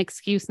you have an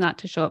excuse not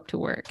to show up to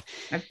work?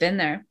 I've been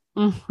there.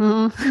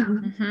 Mm-hmm.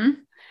 Mm-hmm.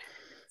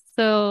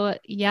 So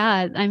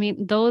yeah, I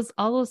mean, all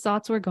those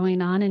thoughts were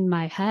going on in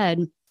my head.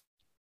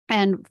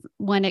 And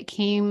when it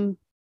came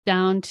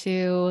down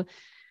to,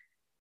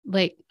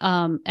 like,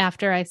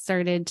 after I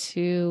started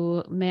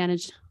to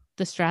manage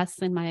the stress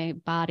in my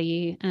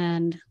body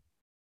and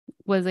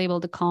was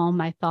able to calm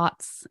my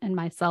thoughts and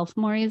myself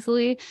more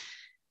easily,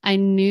 I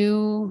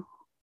knew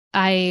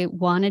I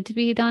wanted to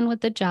be done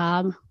with the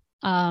job.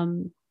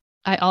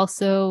 I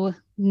also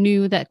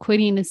knew that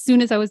quitting as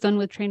soon as I was done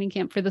with Training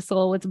Camp for the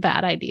Soul was a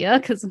bad idea,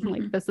 because I'm mm-hmm.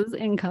 like, this is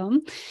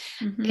income.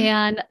 Mm-hmm.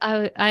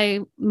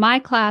 And my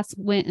class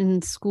went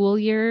in school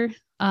year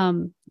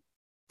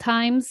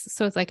times.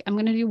 So it's like, I'm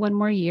going to do one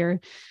more year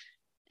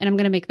and I'm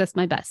going to make this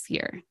my best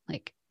year.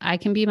 Like, I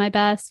can be my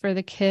best for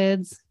the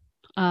kids.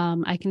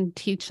 I can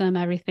teach them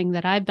everything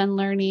that I've been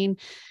learning,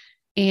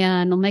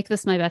 and I'll make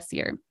this my best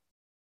year.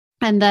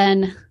 And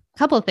then a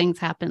couple of things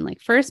happened.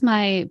 Like, first,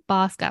 my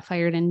boss got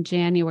fired in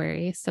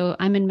January. So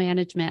I'm in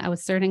management. I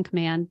was third in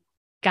command,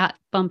 got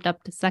bumped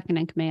up to second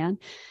in command.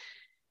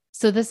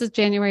 So this is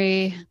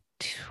January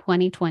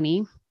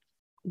 2020.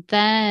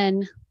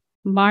 Then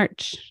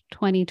March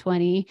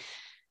 2020,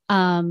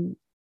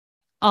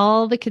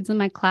 all the kids in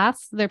my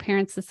class, their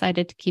parents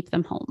decided to keep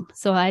them home.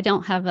 So I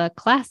don't have a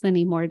class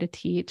anymore to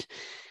teach.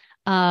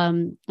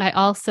 I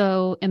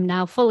also am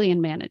now fully in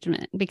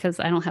management because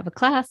I don't have a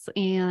class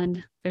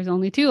and there's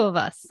only two of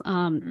us.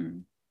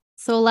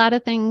 So a lot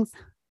of things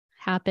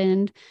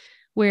happened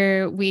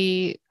where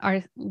we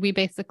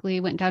basically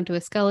went down to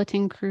a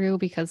skeleton crew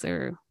because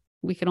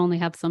we could only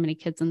have so many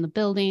kids in the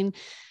building,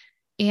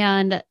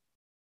 and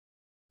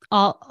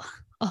a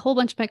whole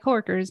bunch of my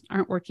coworkers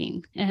aren't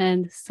working.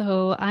 And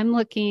so I'm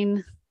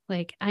looking,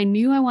 like, I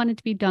knew I wanted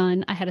to be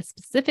done. I had a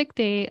specific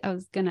date. I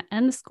was going to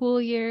end the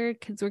school year.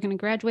 Kids were going to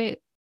graduate,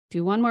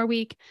 do one more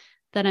week,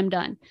 then I'm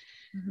done.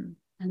 Mm-hmm.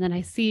 And then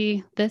I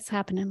see this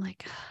happen. I'm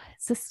like,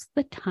 is this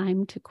the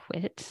time to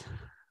quit?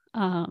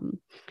 And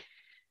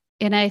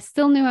I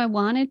still knew I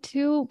wanted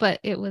to, but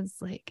it was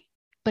like,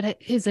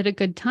 is it a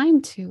good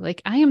time to?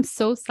 Like, I am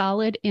so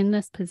solid in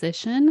this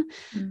position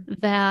mm-hmm.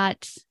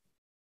 that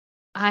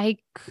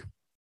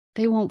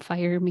they won't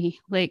fire me.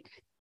 Like,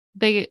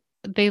 I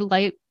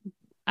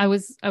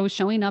was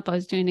showing up. I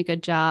was doing a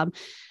good job.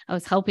 I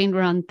was helping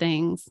run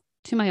things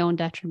to my own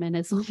detriment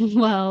as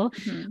well.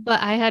 Mm-hmm.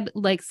 But I had,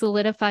 like,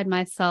 solidified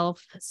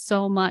myself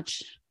so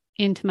much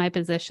into my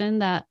position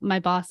that my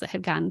boss that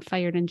had gotten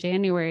fired in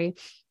January,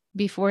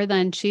 before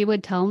then, she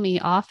would tell me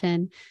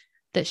often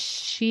that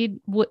she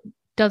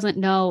doesn't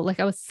know, like,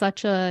 I was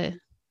such a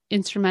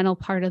instrumental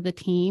part of the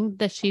team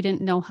that she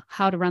didn't know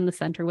how to run the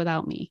center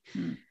without me.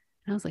 Mm. And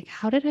I was like,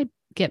 how did I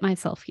get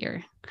myself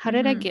here? How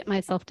did I get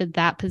myself to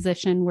that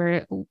position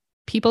where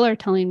people are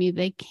telling me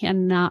they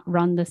cannot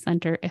run the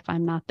center if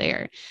I'm not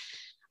there?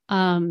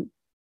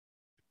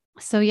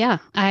 So yeah,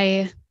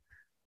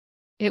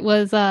 it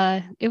was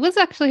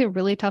actually a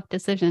really tough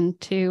decision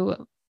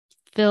to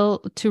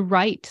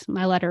write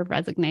my letter of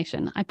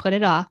resignation. I put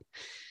it off.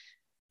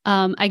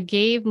 I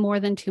gave more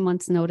than 2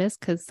 months notice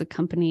because the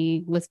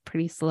company was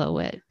pretty slow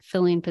at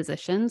filling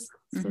positions.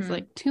 So mm-hmm. It's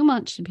like 2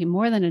 months should be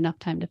more than enough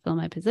time to fill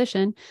my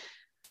position.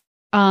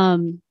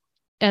 And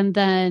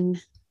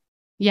then,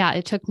 yeah,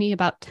 it took me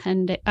about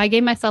 10 days. I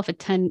gave myself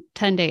 10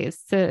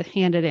 days to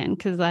hand it in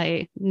because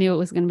I knew it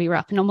was going to be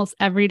rough. And almost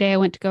every day I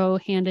went to go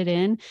hand it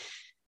in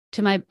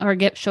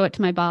show it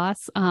to my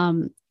boss.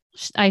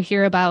 I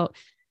hear about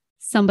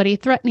somebody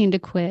threatening to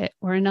quit,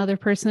 or another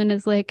person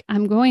is like,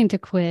 I'm going to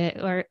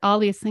quit, or all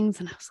these things.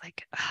 And I was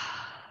like,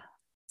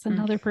 it's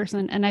another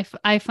person. And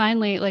I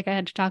finally, like,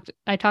 I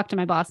talked to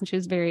my boss, and she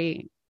was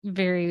very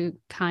very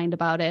kind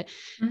about it.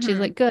 Mm-hmm. She's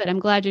like, good, I'm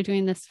glad you're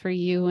doing this for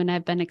you. And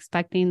I've been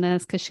expecting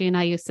this, because she and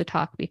I used to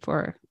talk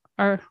before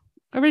our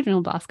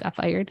original boss got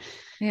fired.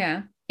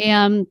 Yeah.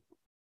 And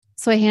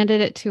so I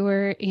handed it to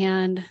her,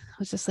 and I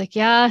was just like,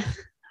 yeah,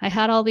 I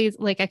had all these,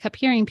 like, I kept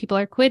hearing people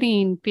are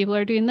quitting, people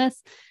are doing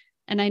this.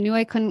 And I knew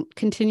I couldn't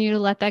continue to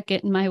let that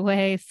get in my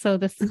way. So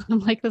I'm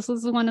like, this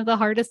was one of the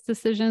hardest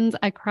decisions.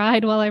 I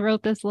cried while I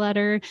wrote this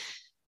letter.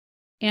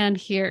 And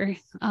here,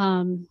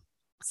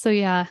 so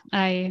yeah,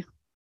 I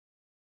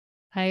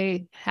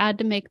had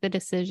to make the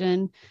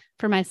decision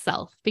for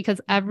myself,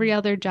 because every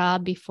other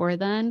job before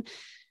then,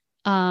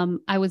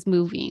 I was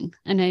moving,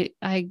 and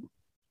I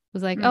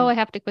was like, oh, I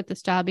have to quit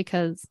this job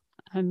because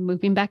I'm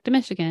moving back to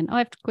Michigan. Oh, I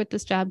have to quit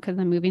this job because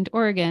I'm moving to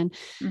Oregon.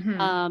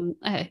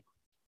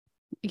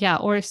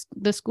 Or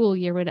the school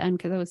year would end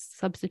because I was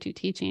substitute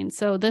teaching.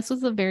 So this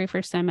was the very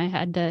first time I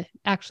had to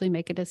actually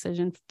make a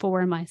decision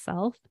for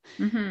myself,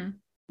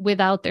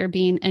 without there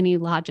being any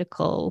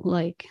logical,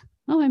 like,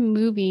 oh, I'm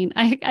moving.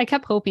 I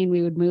kept hoping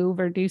we would move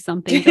or do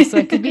something just so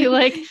I could be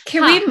like,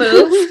 can we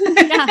move?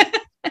 Yeah.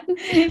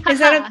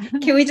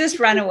 Can we just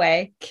run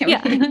away?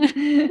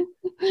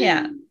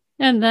 Yeah.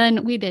 And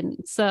then we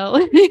didn't.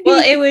 So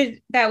well,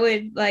 that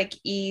would like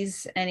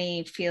ease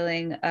any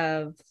feeling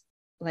of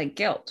like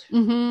guilt,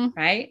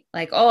 right?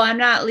 Like, oh, I'm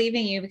not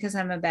leaving you because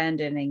I'm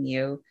abandoning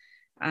you.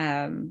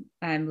 I'm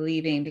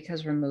leaving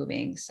because we're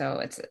moving.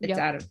 So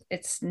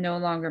it's no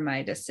longer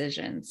my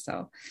decision.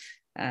 So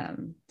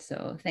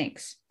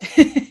thanks.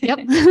 Yep.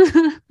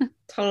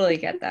 Totally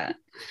get that.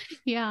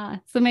 Yeah.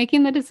 So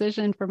making the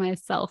decision for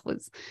myself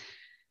was,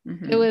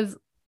 it was,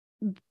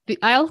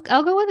 I'll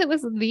go with it,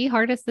 was the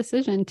hardest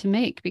decision to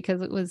make,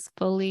 because it was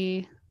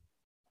fully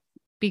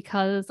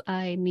because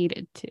I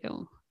needed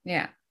to.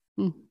 Yeah.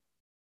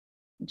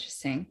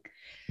 Interesting.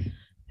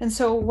 And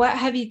so what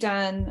have you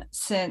done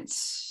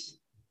since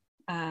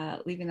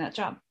leaving that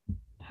job?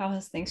 How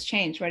has things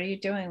changed? What are you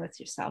doing with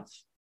yourself?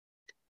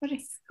 What are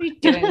you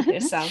doing with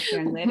yourself,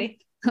 young lady?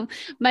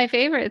 My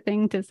favorite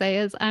thing to say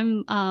is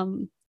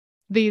I'm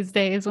these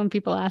days, when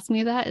people ask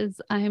me that,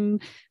 is I'm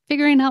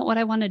figuring out what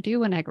I want to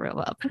do when I grow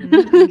up.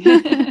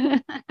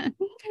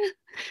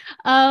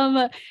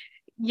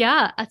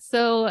 Yeah.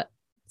 So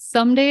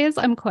some days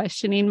I'm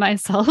questioning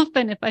myself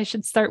and if I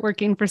should start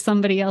working for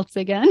somebody else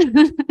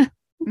again.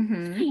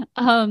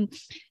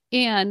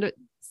 And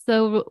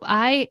so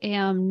I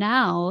am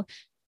now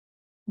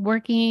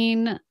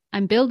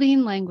I'm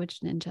building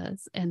Language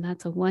Ninjas, and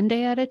that's a one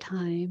day at a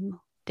time,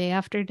 day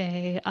after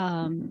day,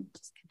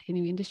 just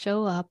continuing to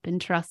show up and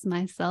trust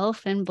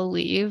myself and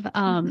believe.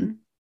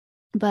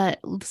 But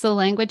so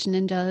Language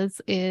Ninjas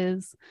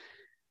is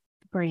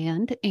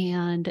brand,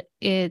 and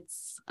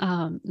it's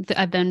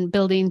I've been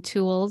building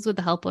tools with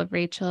the help of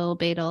Rachel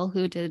Badel,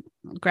 who did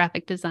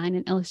graphic design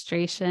and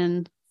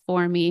illustration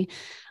for me,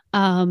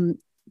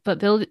 but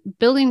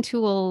building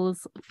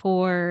tools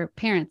for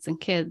parents and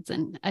kids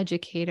and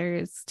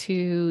educators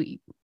to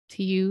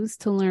use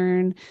to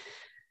learn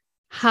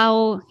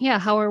how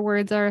our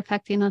words are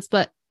affecting us.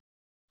 But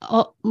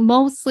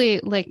mostly,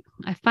 like,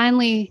 I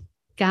finally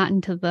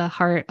gotten to the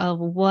heart of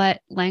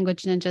what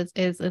Language Ninjas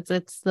is.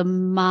 It's the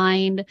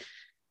mind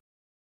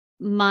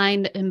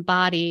and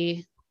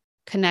body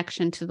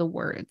connection to the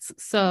words.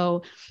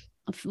 So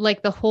like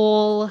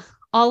all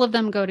of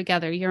them go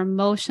together. Your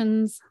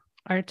emotions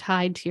are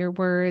tied to your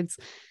words,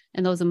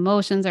 and those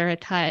emotions are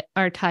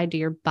tied to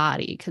your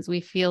body, because we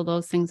feel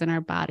those things in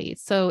our body.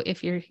 So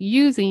if you're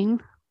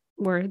using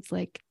words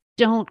like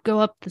don't go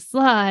up the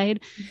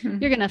slide,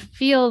 you're going to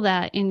feel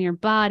that in your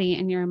body,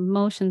 and your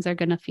emotions are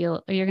going to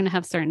you're going to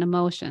have certain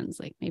emotions,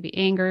 like maybe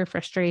anger,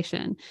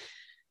 frustration.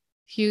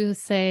 If you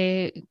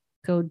say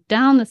go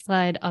down the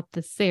slide, up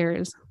the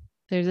stairs,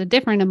 there's a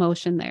different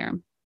emotion there.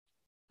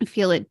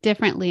 Feel it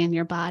differently in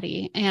your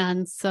body.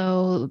 And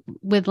so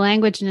with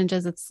Language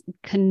Ninjas, it's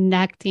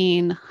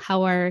connecting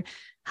how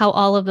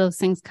all of those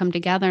things come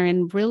together.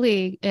 And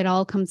really, it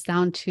all comes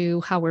down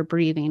to how we're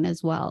breathing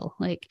as well.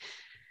 Like,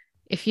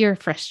 if you're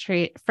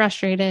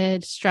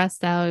frustrated,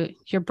 stressed out,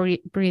 your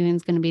breathing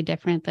is going to be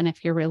different than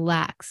if you're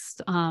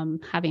relaxed,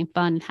 having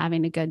fun,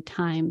 having a good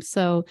time.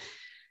 So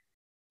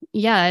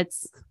yeah,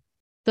 it's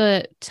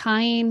the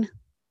tying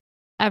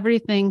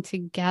everything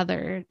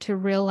together to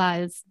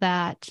realize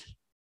that,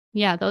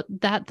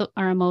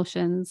 our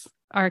emotions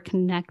are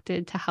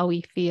connected to how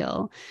we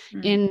feel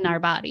in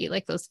our body,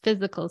 like those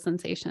physical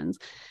sensations.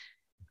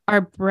 Our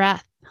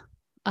breath,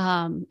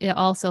 it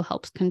also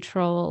helps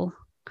control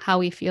how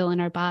we feel in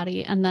our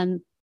body. And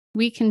then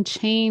we can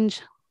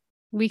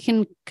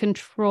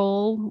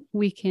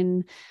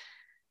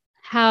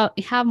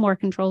have more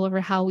control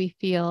over how we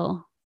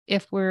feel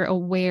if we're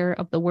aware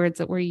of the words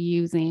that we're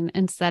using,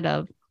 instead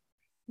of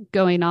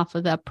going off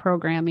of that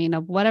programming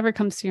of whatever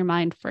comes to your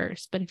mind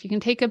first. But if you can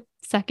take a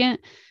second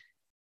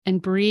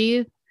and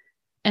breathe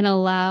and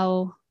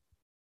allow,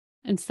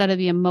 instead of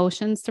the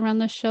emotions to run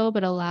the show,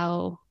 but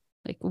allow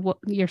like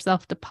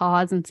yourself to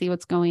pause and see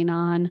what's going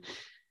on,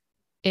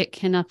 it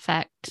can it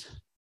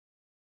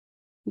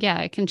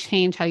can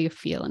change how you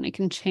feel, and it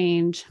can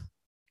change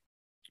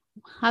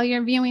how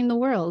you're viewing the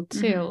world too.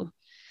 Mm-hmm.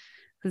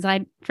 Because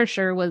I for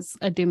sure was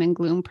a doom and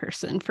gloom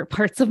person for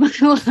parts of my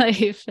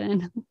life.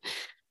 And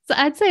so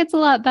I'd say it's a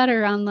lot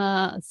better on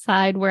the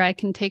side where I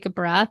can take a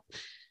breath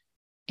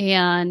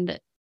and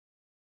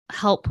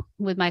help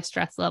with my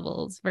stress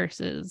levels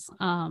versus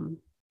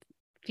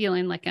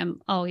feeling like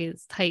I'm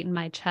always tight in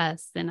my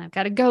chest and I've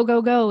got to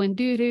go and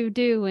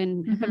do.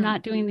 And if I'm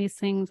not doing these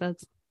things,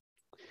 that's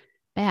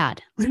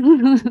bad.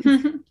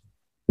 So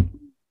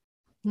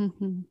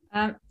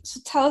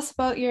tell us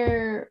about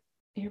your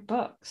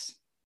books.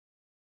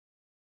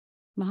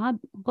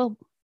 Well,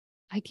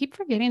 I keep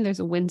forgetting there's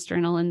a WINS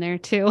journal in there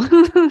too.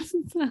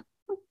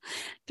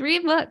 3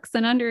 books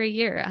in under a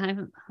year.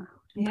 I'm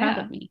proud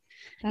of me.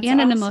 That's and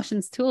awesome. An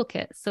emotions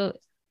toolkit. So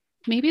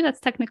maybe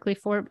that's technically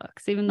 4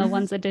 books, even though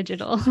one's a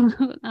digital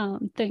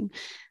thing.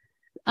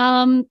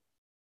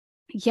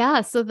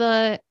 Yeah. So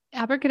the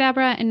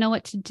Abracadabra and Know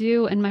What to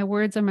Do and My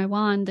Words Are My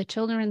Wand, the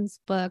children's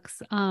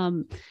books,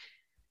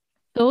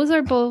 those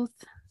are both.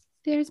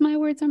 There's My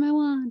Words Are My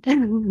Wand.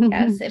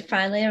 Yes, it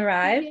finally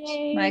arrived.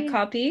 Yay. My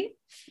copy,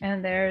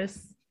 and there's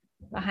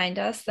behind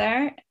us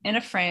there in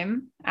a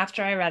frame.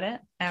 After I read it,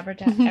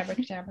 Abracadabra,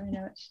 I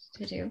Know What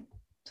to Do.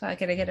 So I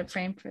gotta get a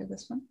frame for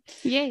this one.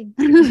 Yay!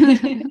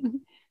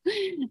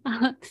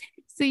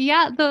 So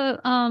yeah,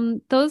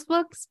 those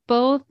books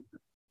both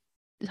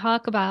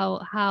talk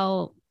about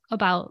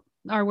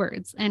our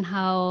words and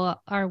how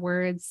our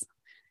words,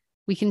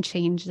 we can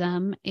change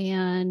them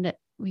and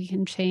we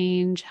can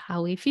change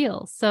how we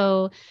feel.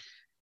 So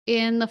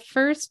in the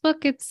first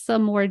book, it's a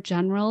more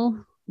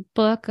general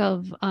book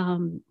of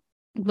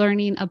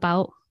learning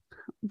about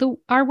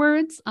our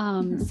words.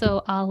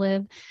 So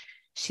Olive,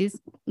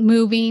 she's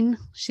moving,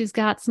 she's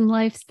got some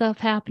life stuff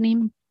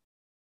happening,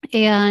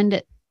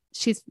 and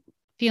she's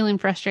feeling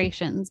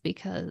frustrations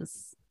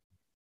because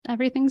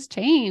everything's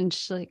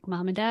changed. Like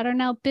mom and dad are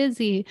now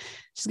busy.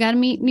 She's got to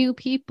meet new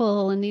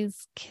people, and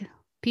these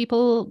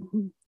people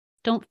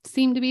don't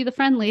seem to be the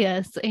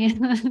friendliest.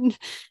 And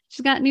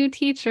she's got new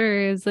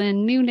teachers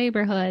and new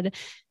neighborhood.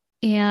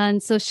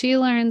 And so she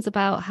learns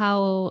about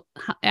how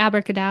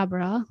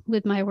Abracadabra,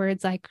 with My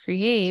Words I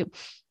Create,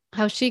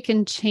 how she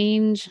can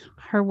change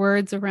her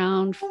words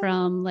around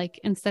from,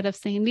 like, instead of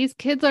saying these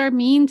kids are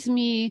mean to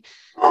me,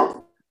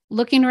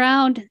 looking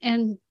around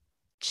and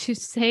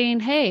she's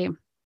saying, hey,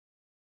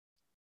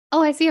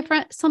 oh, I see a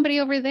friend, somebody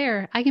over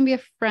there. I can be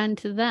a friend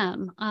to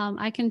them.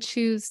 I can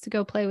choose to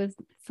go play with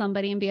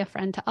somebody and be a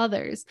friend to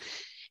others.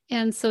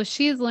 And so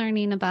she's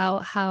learning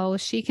about how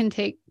she can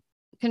take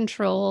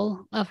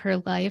control of her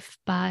life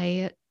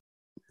by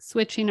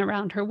switching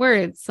around her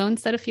words. So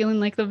instead of feeling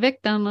like the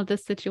victim of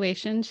this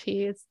situation,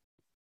 she's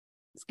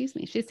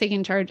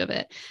taking charge of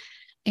it.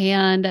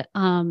 And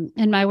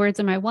in My Words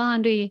Are My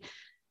Wand, it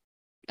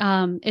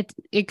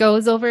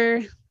goes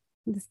over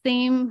the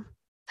same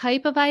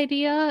type of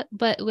idea,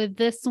 but with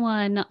this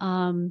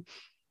one,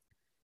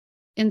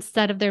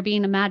 instead of there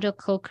being a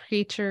magical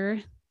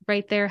creature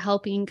right there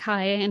helping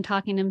Kai and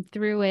talking him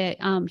through it,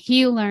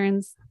 he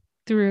learns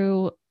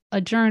through a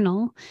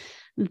journal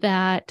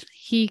that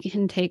he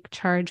can take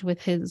charge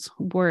with his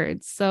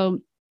words. So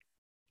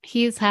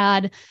he's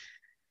had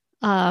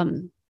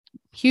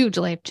huge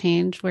life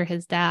change where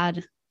his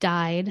dad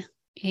died,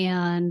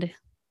 and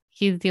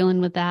he's dealing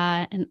with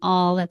that and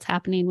all that's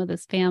happening with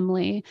his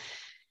family,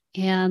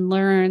 and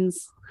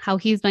learns how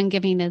he's been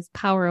giving his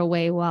power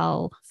away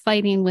while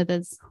fighting with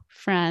his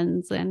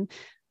friends and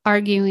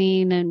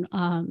arguing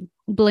and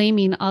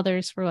blaming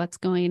others for what's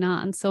going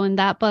on. So in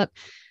that book,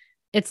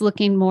 it's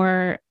looking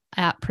more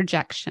at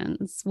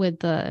projections with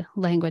the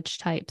language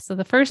type. So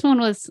the first one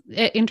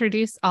it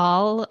introduced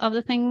all of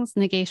the things: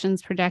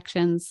 negations,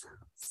 projections,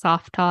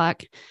 soft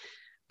talk,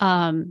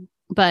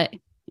 but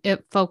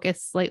it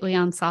focused slightly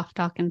on soft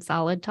talk and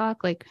solid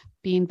talk, like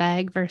being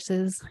vague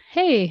versus,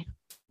 hey,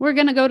 we're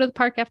going to go to the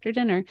park after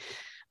dinner.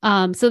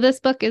 So this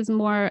book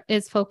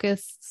is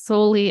focused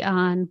solely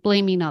on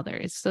blaming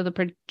others. So the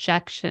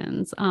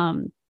projections,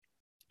 and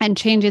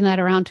changing that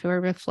around to a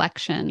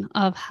reflection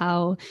of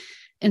how,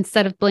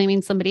 instead of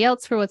blaming somebody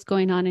else for what's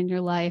going on in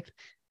your life,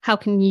 how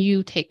can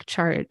you take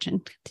charge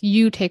and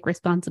you take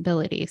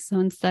responsibility? So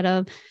instead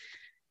of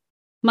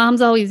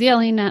mom's always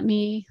yelling at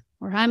me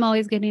or I'm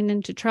always getting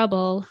into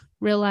trouble,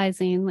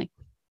 realizing like,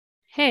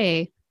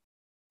 hey,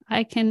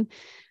 I can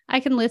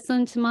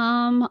listen to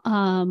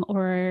mom,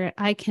 or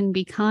I can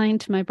be kind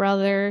to my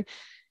brother.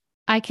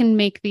 I can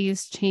make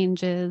these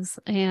changes,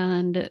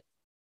 and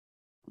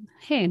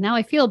hey, now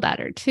I feel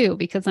better too,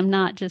 because I'm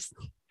not just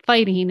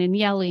fighting and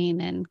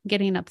yelling and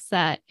getting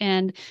upset.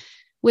 And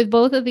with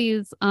both of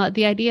these,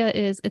 the idea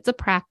is it's a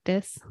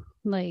practice.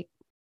 Like,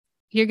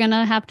 you're going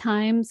to have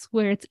times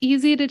where it's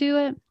easy to do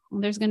it.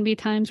 There's going to be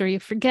times where you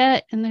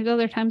forget, and there's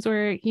other times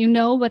where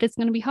but it's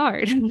going to be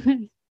hard.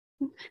 And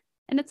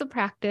it's a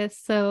practice.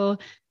 So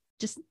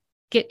just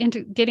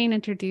getting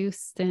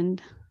introduced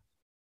and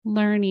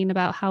learning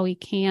about how we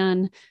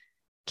can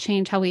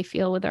change how we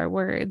feel with our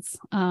words.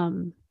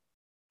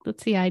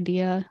 That's the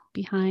idea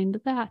behind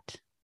that.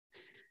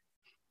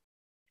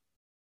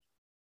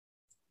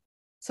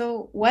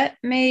 So what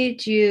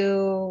made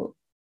you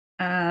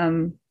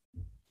um,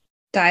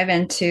 dive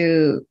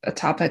into a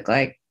topic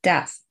like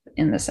death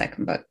in the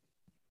second book?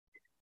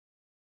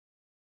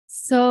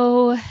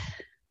 So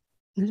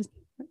there's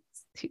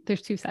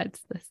two sides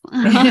to this.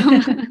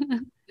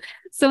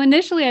 So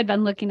initially I'd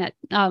been looking at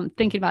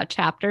thinking about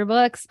chapter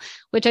books,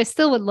 which I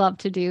still would love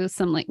to do,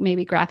 some like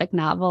maybe graphic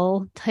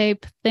novel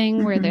type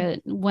thing where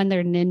when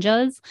they're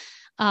ninjas,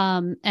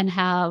 and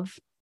have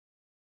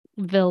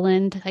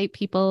villain type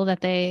people that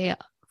they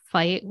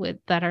fight with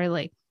that are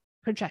like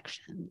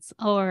projections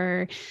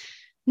or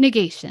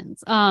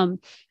negations.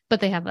 But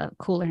they have a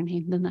cooler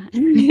name than that.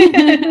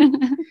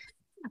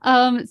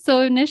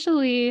 So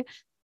initially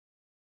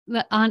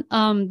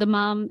the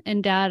mom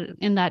and dad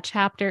in that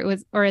chapter, it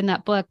was, or in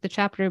that book, the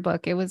chapter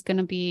book, it was going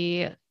to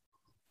be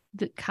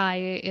that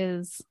Kai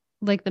is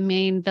like the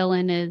main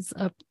villain is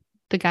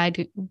the guy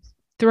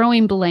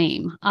throwing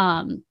blame.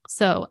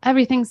 So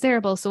everything's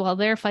terrible. So while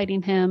they're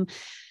fighting him,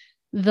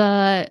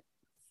 the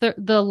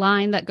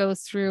line that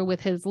goes through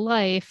with his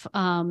life,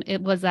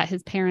 it was that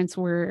his parents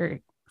were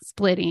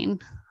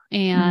splitting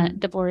and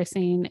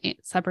divorcing,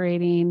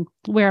 separating,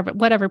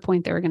 whatever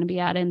point they were going to be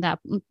at in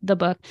the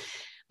book,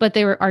 but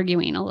they were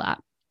arguing a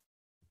lot.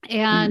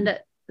 And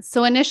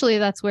so initially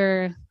that's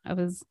where I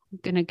was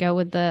going to go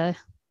with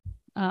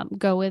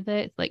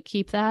it, like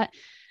keep that.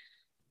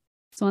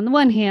 So on the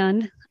one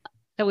hand,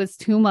 that was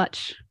too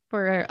much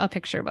for a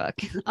picture book.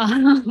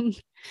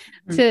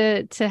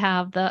 To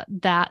have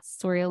that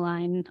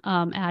storyline,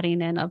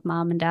 adding in of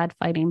mom and dad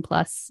fighting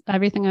plus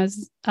everything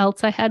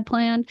else I had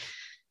planned.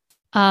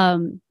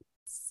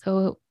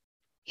 So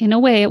in a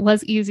way it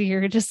was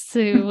easier just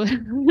to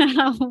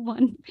have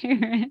one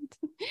parent,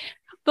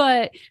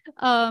 but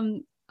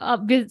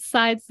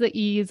besides the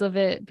ease of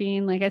it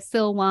being like, I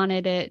still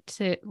wanted it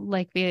to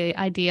like the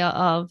idea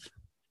of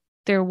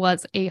there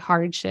was a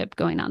hardship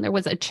going on. There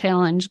was a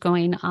challenge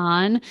going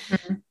on.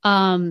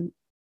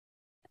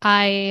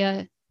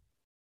 I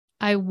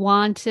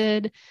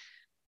wanted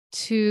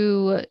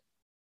to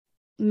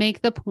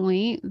make the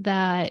point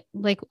that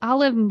like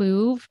Olive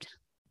moved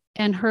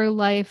and her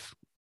life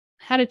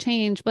had a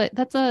change, but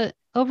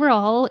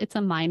overall, it's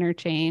a minor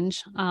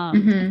change.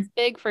 It's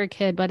big for a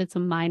kid, but it's a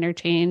minor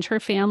change. Her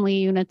family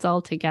unit's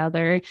all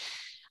together.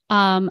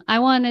 I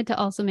wanted to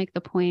also make the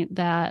point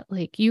that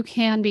like you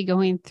can be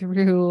going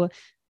through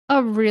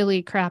a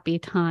really crappy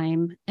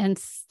time and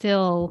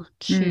still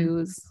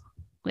choose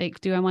like,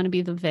 do I want to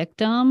be the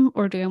victim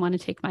or do I want to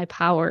take my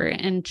power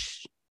and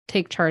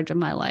take charge of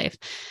my life?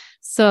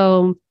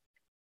 So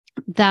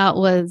that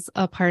was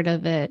a part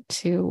of it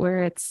too,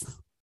 where it's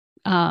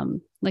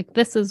like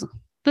this is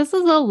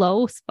a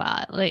low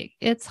spot. Like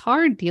it's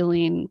hard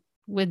dealing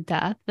with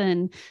death,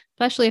 and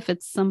especially if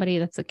it's somebody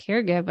that's a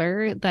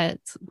caregiver,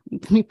 that's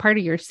part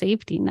of your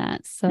safety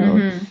net.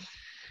 So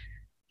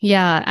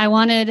yeah, I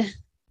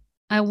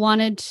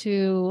wanted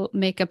to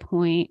make a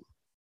point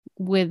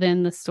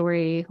within the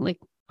story, like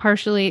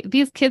partially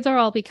these kids are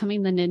all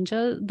becoming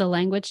the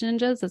language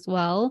ninjas as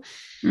well.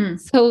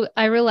 So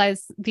I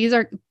realized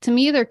to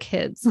me they're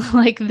kids.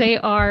 Like they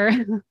are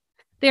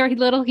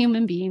little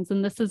human beings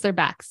and this is their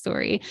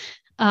backstory.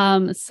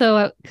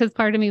 So because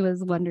part of me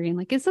was wondering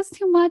like, is this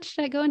too much?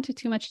 Did I go into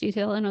too much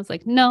detail? And I was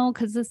like, no,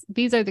 because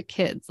these are the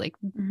kids. Like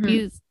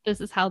this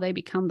is how they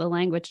become the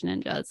language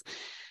ninjas.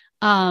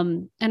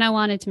 And I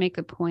wanted to make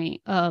a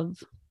point of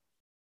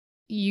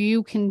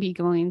you can be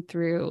going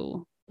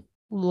through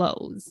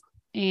lows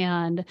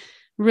and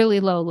really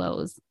low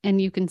lows,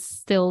 and you can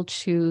still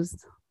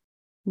choose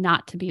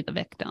not to be the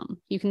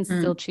victim. You can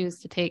still choose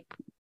to take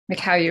like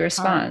how you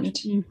respond.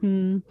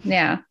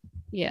 Yeah.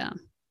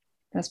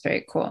 That's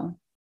very cool.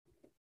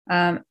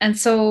 And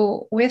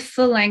so with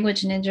the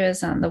language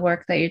ninjas and the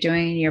work that you're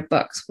doing in your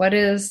books, what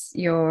is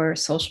your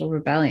social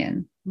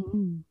rebellion?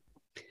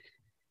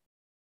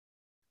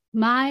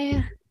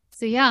 My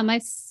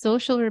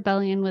social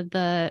rebellion with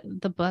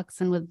the books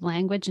and with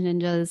language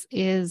ninjas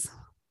is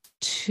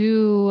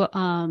to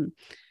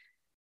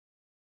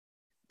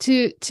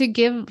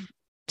give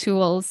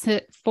tools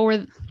to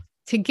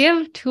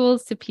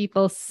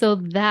people so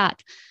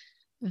that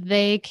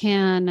they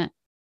can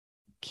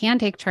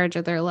take charge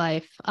of their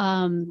life.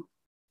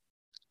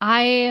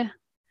 I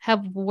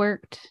have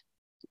worked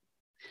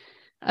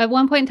at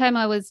one point in time,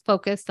 I was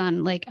focused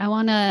on like, I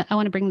want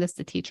to bring this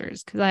to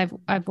teachers because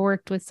I've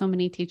worked with so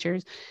many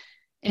teachers.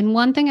 And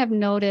one thing I've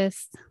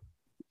noticed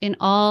in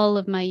all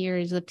of my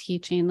years of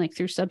teaching, like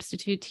through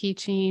substitute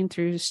teaching,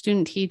 through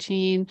student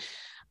teaching,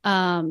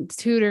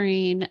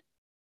 tutoring,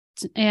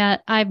 and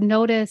I've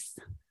noticed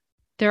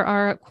there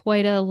are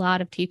quite a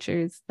lot of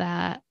teachers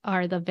that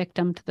are the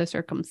victim to the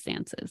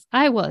circumstances.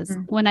 I was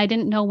when I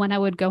didn't know when I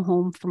would go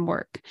home from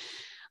work.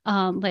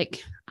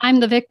 Like I'm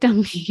the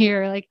victim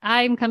here. Like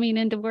I'm coming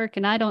into work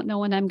and I don't know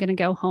when I'm going to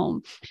go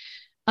home.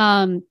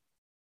 And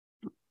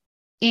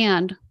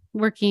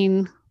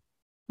working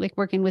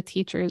with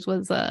teachers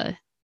was a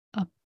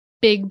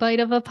big bite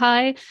of a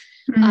pie.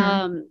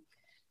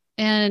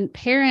 And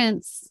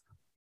parents,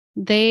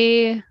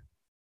 they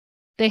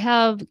They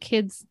have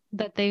kids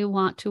that they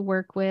want to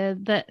work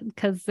with, that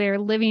because they're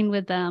living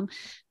with them.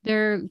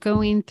 They're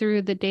going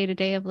through the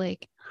day-to-day of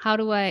like, how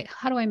do I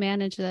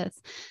manage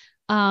this?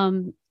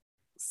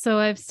 So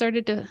I've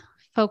started to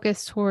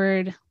focus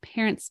toward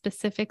parents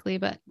specifically,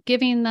 but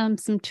giving them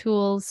some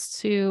tools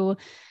to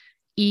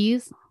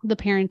ease the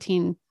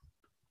parenting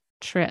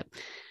trip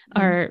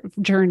or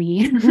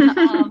journey.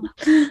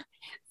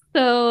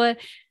 So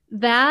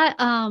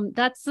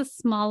that's the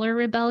smaller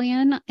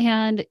rebellion.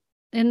 And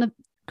in the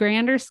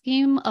grander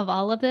scheme of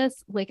all of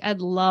this, like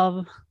I'd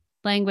love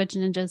Language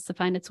Ninjas to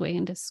find its way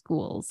into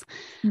schools.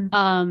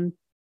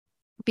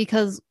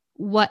 Because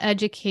what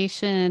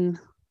education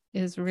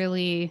is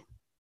really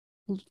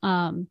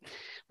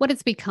what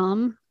it's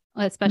become,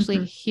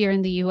 especially here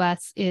in the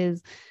US,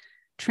 is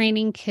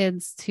training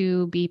kids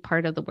to be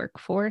part of the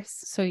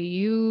workforce. So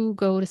you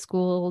go to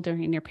school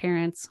during your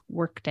parents'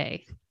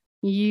 workday.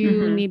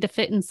 You need to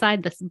fit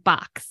inside this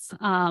box.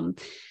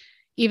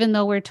 Even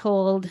though we're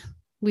told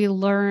we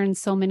learn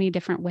so many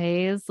different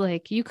ways,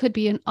 like you could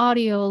be an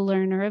audio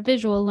learner, a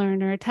visual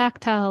learner, a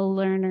tactile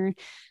learner.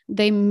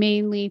 They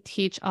mainly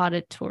teach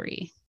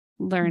auditory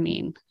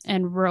learning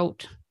and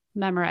rote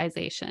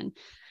memorization.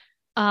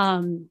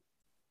 And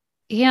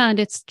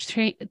it's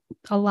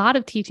a lot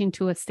of teaching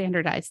to a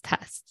standardized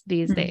test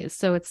these days.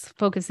 So it's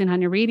focusing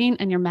on your reading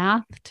and your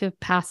math to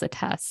pass a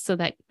test so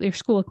that your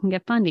school can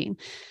get funding.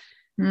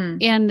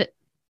 And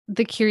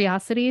the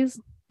curiosity is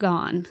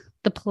gone.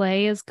 The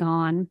play is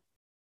gone.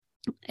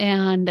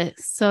 And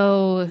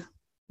so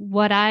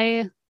what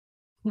I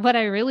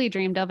really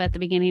dreamed of at the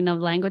beginning of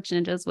Language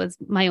Ninjas was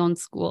my own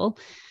school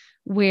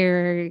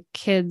where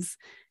kids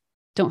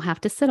don't have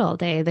to sit all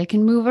day. They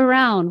can move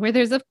around, where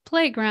there's a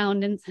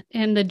playground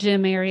in the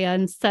gym area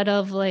instead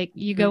of like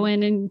you go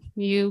in and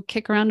you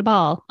kick around a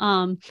ball,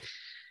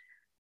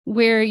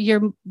 where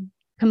you're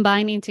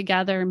combining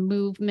together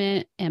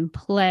movement and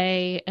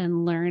play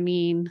and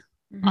learning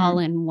all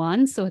in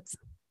one. So it's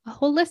a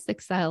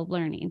holistic style of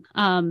learning.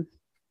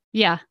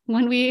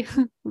 When we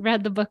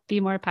read the book, Be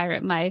More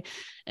Pirate, my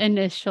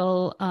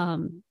initial,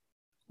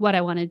 what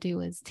I want to do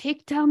is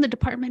take down the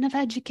Department of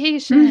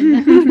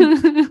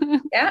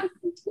Education. Yeah.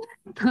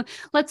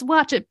 Let's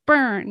watch it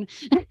burn.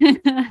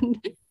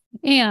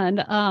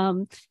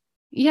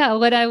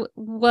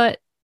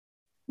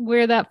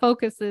 Where that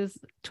focuses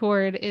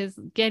toward is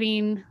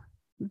getting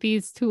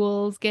these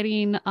tools,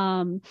 getting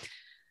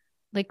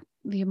like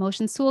the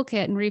emotions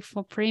toolkit and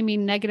reframing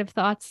negative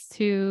thoughts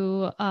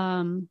to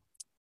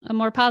a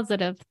more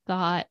positive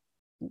thought.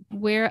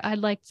 What I'd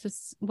like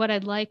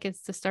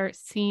is to start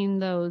seeing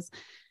those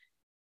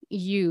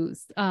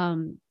used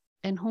in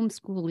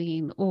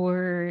homeschooling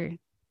or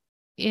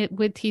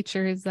with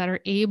teachers that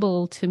are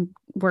able to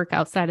work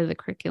outside of the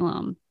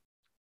curriculum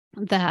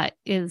that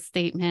is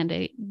state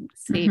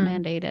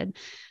mandated,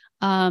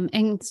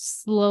 and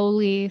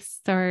slowly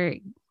start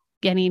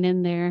getting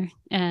in there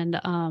and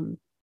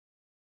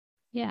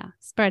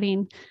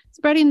spreading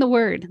the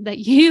word that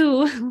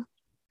you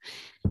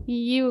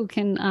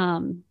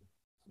can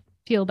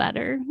feel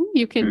better.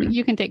 You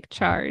can take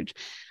charge.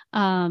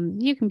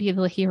 You can be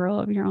the hero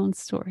of your own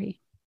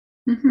story.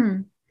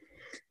 And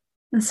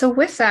so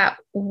with that,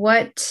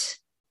 what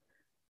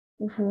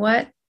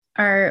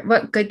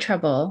good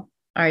trouble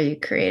are you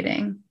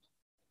creating?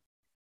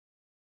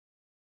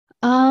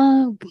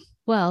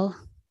 Well,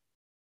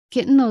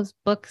 getting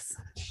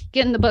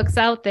the books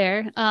out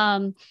there.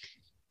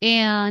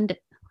 And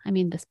I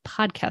mean, this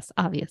podcast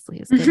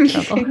obviously is good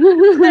trouble.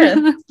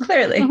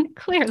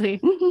 Clearly.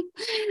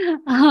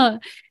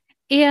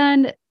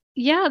 And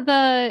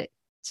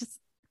just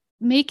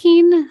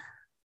making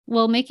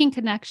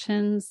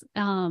connections,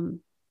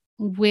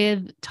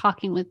 with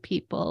talking with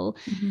people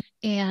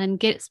and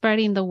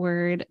spreading the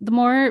word. The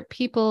more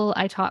people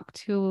I talk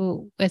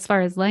to, as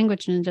far as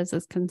Language Ninjas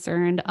is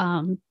concerned,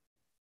 I'm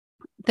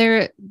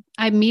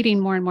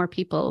meeting more and more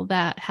people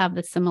that have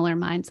the similar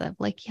mindset of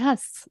like,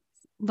 yes,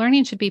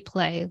 learning should be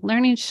play.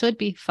 Learning should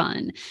be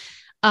fun.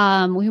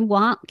 We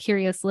want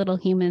curious little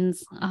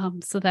humans,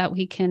 so that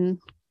we can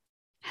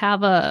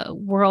have a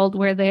world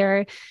where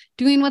they're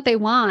doing what they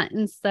want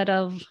instead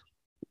of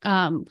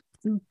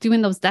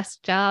doing those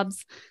desk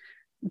jobs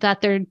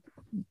that they're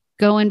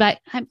going by.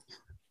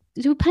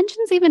 Do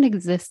pensions even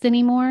exist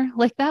anymore?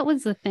 Like that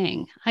was the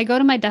thing. I go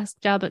to my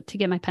desk job to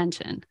get my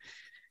pension.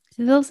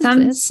 Do those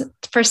exist?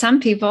 For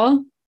some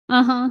people.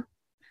 I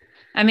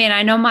mean,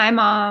 I know my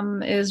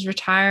mom is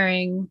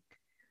retiring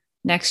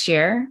next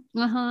year.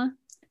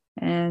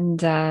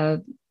 And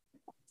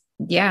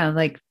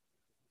like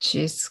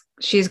she's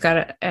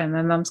got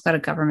my mom's got a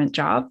government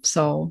job,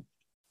 so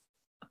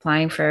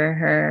applying for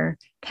her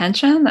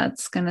pension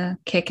that's gonna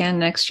kick in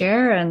next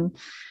year, and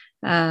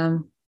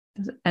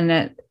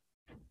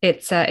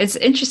it's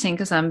interesting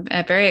because I'm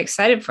very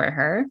excited for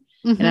her,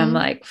 and I'm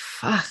like,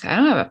 fuck, I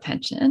don't have a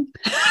pension.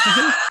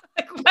 Am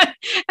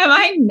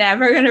I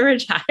never gonna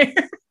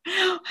retire?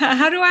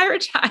 How do I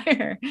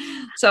retire?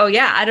 So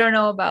I don't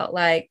know about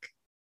like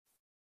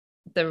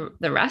the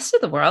rest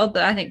of the world.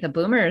 I think the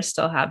boomers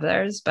still have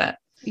theirs, but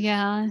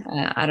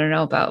I don't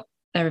know about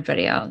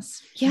everybody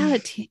else. Yeah,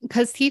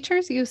 because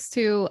teachers used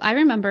to, I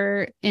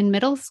remember in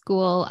middle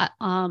school,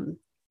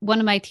 one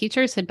of my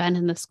teachers had been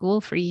in the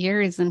school for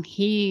years and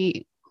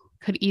he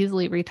could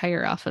easily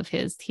retire off of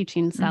his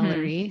teaching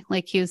salary.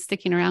 Like he was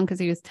sticking around because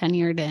he was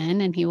tenured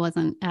in and he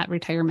wasn't at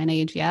retirement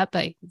age yet,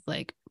 but he's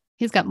like,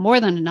 he's got more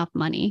than enough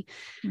money.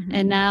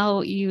 And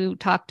now you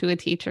talk to a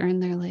teacher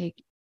and they're like,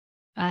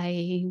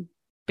 I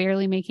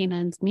barely making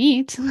ends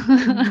meet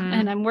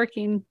and I'm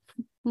working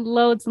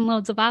loads and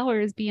loads of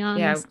hours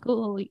beyond the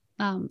school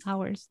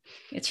hours.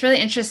 It's really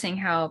interesting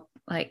how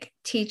like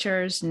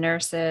teachers,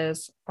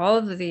 nurses, all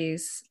of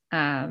these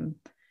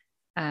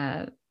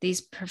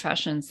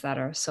professions that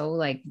are so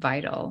like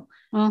vital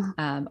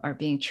are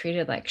being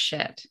treated like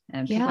shit,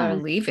 and people are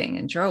leaving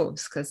in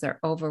droves because they're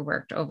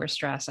overworked,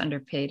 overstressed,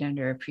 underpaid,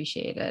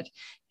 underappreciated.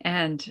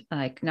 And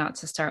like, not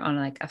to start on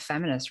like a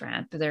feminist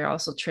rant, but they're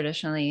also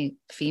traditionally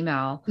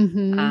female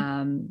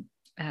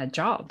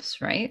jobs,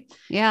 right?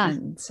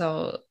 And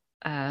so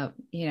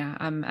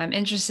I'm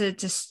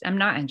interested I'm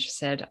not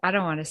interested. I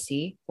don't want to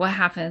see what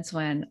happens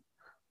when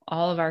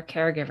all of our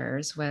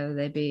caregivers, whether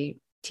they be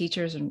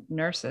teachers and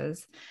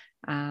nurses,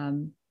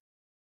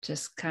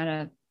 just kind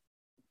of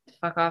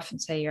fuck off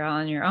and say you're all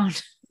on your own.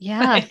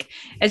 Like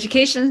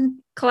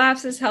education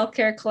collapses,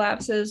 healthcare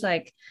collapses.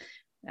 Like,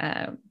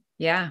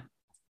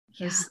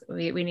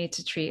 we need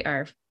to treat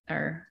our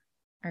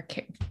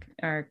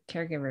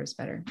caregivers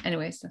better.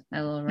 Anyways,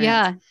 a little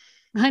rant.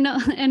 I know.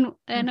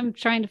 And I'm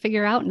trying to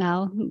figure out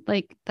now,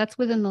 like that's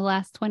within the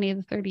last 20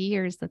 to 30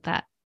 years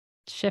that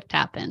shift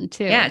happened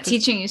too. Yeah.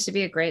 Teaching used to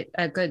be a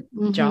good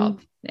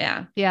job.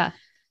 Yeah. Yeah.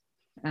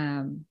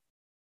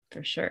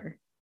 For sure.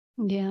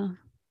 Yeah.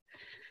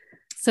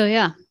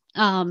 So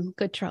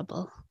good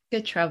trouble.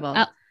 Good trouble.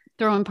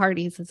 Throwing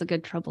parties is a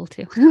good trouble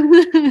too.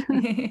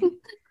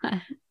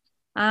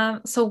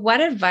 So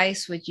what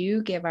advice would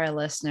you give our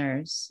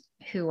listeners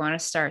who want to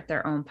start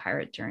their own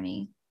pirate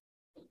journey?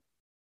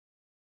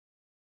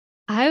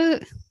 I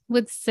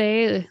would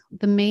say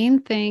the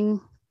main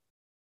thing,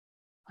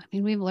 I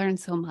mean, we've learned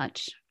so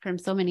much from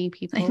so many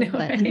people,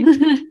 but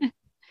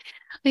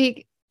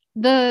like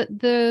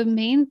the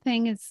main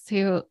thing is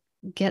to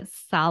get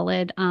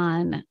solid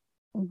on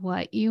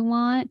what you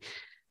want,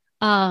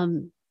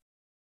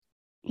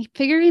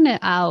 figuring it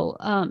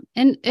out,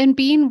 and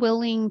being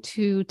willing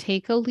to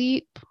take a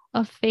leap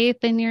of faith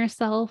in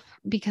yourself,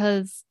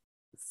 because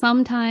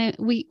sometimes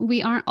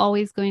we aren't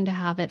always going to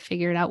have it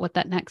figured out what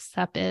that next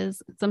step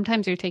is.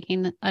 Sometimes you're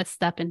taking a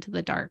step into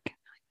the dark.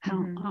 I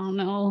don't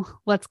know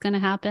what's going to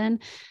happen.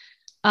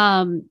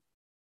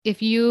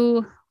 If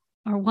you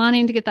are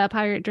wanting to get that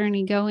pirate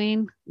journey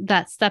going,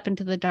 that step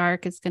into the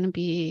dark is going to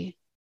be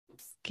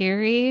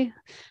scary,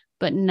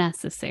 but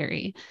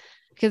necessary.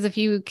 Because if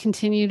you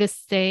continue to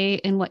stay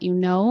in what you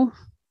know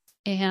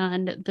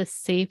and the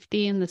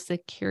safety and the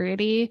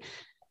security,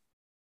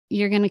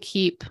 you're going to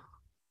keep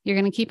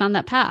on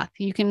that path.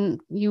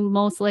 You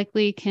most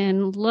likely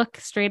can look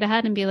straight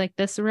ahead and be like,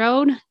 this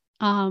road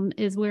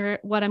is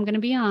what I'm going to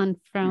be on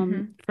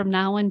from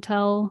now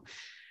until,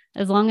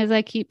 as long as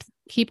I keep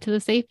to the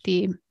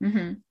safety.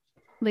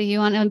 But you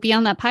want to be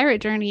on that pirate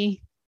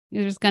journey,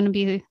 there's going to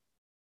be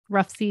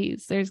rough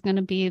seas. There's going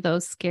to be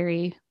those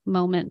scary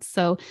moments.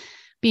 So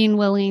being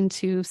willing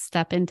to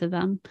step into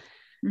them.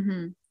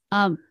 And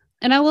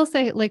I will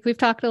say, like, we've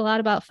talked a lot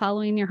about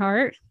following your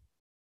heart.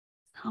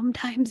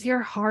 Sometimes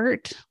your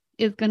heart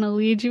is going to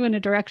lead you in a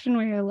direction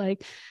where you're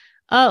like,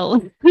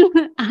 oh,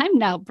 I'm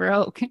now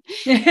broke.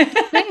 They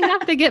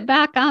have to get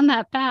back on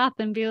that path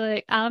and be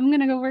like, I'm going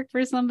to go work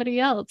for somebody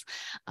else.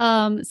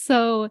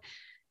 So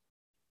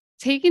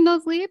taking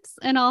those leaps,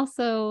 and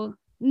also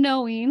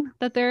knowing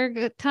that there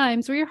are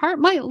times where your heart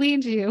might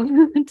lead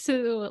you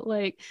to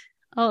like,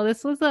 oh,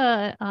 this was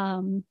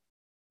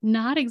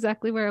not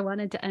exactly where I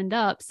wanted to end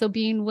up. So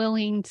being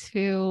willing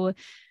to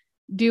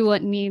do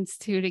what needs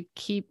to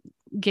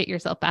get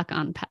yourself back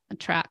on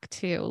track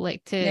too,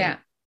 like to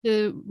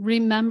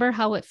remember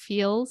how it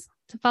feels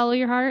to follow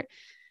your heart.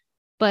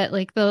 But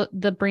like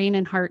the Brain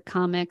and Heart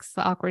comics,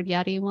 the Awkward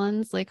Yeti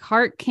ones, like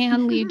heart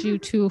can lead you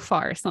too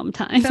far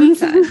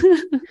sometimes.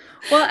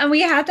 Well, and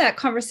we had that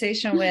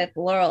conversation with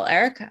Laurel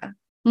Erica,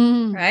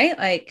 right?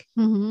 Like,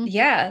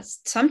 yes,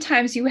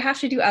 sometimes you have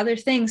to do other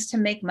things to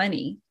make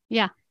money.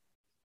 Yeah.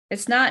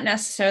 It's not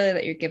necessarily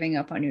that you're giving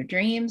up on your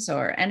dreams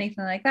or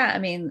anything like that. I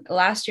mean,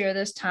 last year,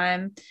 this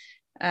time,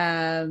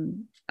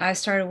 I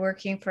started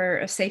working for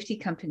a safety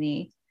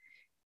company,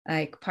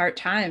 like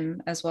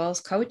part-time, as well as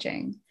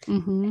coaching.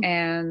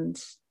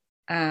 And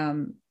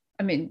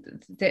I mean,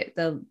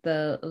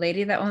 the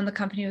lady that owned the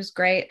company was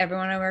great.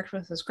 Everyone I worked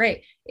with was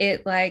great.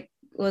 It like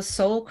was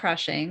soul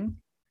crushing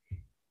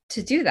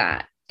to do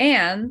that.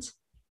 And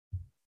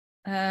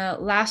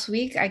last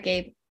week I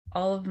gave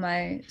all of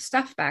my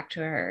stuff back to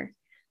her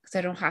because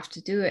I don't have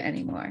to do it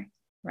anymore.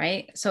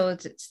 Right. So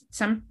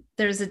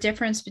there's a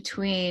difference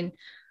between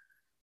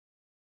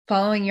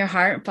following your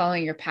heart and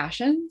following your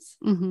passions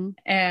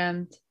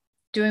and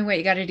doing what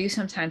you got to do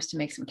sometimes to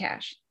make some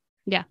cash.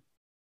 Yeah.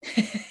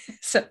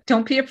 So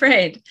don't be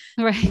afraid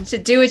to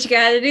do what you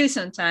got to do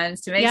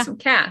sometimes to make some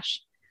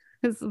cash.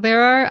 Because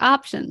there are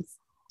options.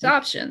 There's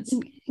options.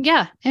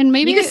 Yeah. And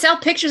maybe you can sell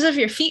pictures of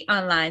your feet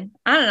online.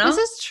 I don't know. This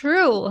is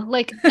true.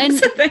 Like,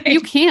 and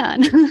you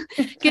can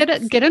get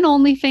an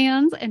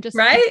OnlyFans and just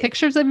take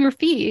pictures of your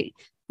feet.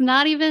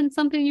 Not even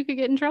something you could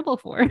get in trouble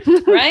for.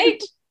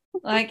 Right?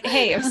 Like,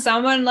 hey, if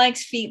someone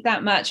likes feet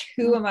that much,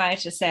 who am I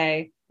to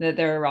say that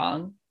they're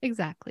wrong?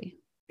 Exactly.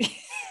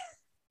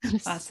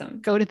 Awesome.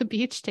 Go to the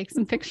beach, take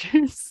some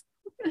pictures.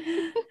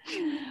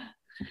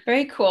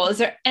 Very cool. Is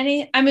there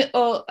any,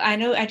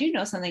 I do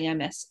know something I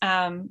missed.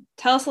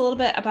 Tell us a little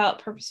bit about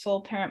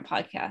Purposeful Parent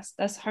Podcast.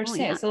 That's hard to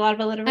say. It's a lot of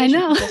alliteration. I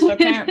know. Purposeful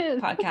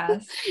Parent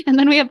Podcast. And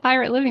then we have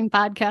Pirate Living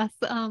Podcast.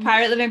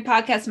 Pirate Living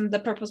Podcast and the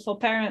Purposeful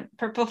Parent,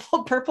 Purple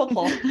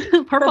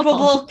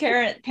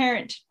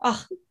Parent.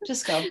 Oh,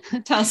 just go.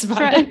 Tell us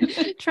about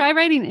it. Try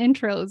writing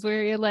intros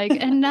where you're like,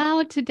 and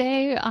now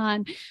today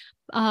on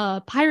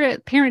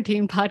Pirate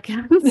Parenting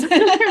Podcast,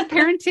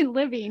 Parenting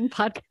Living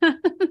Podcast,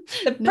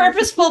 the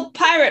Purposeful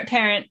Pirate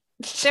Parent.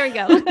 There we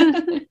go.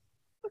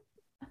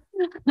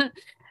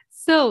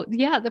 So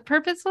yeah, the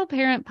Purposeful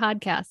Parent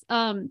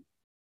Podcast.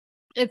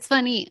 It's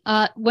funny.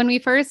 When we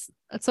first,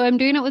 so I'm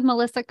doing it with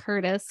Melissa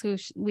Curtis, who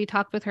we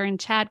talked with her and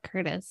Chad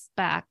Curtis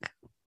back,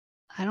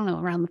 I don't know,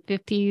 around the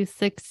 50s,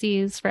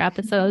 60s for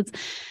episodes.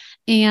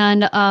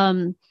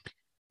 And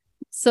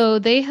so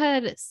they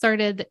had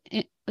started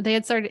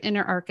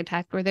Inner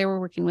Architect, where they were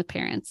working with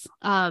parents.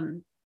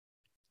 I'm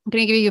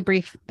going to give you a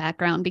brief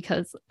background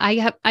because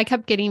I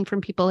kept getting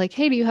from people like,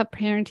 hey, do you have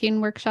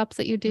parenting workshops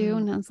that you do?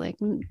 And I was like,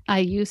 I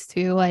used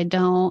to, I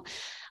don't.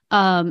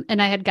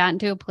 And I had gotten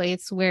to a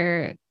place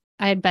where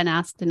I had been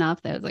asked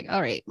enough that I was like,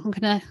 all right, I'm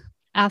going to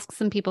ask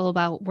some people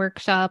about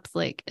workshops,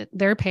 like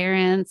their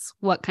parents,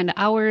 what kind of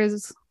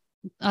hours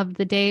of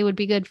the day would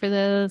be good for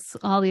this,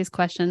 all these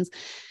questions.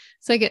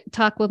 So I get to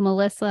talk with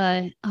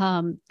Melissa.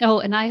 And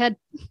I had,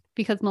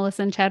 because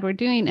Melissa and Chad were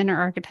doing Inner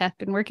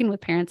Architect and working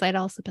with parents, I'd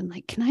also been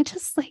like, can I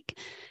just like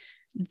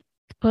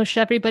push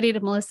everybody to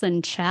Melissa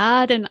and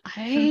Chad? And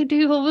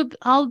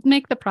I'll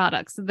make the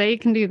products. They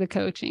can do the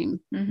coaching.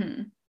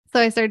 Mm-hmm. So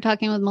I started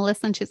talking with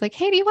Melissa and she's like,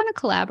 hey, do you want to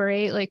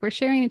collaborate? Like, we're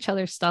sharing each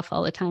other's stuff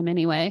all the time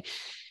anyway.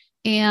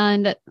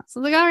 And so I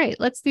was like, all right,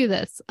 let's do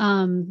this.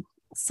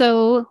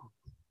 So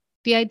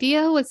the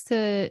idea was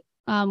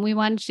we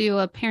wanted to do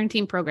a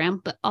parenting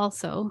program, but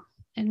also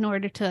in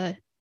order to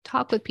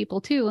talk with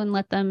people too and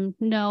let them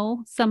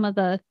know some of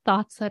the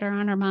thoughts that are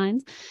on our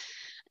minds,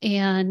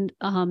 and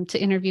to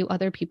interview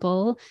other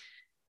people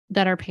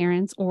that are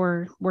parents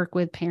or work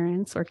with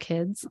parents or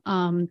kids.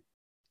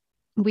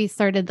 We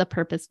started the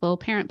Purposeful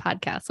Parent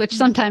Podcast, which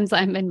sometimes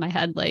I'm in my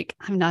head like,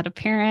 I'm not a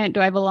parent. Do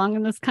I belong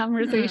in this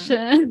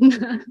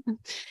conversation?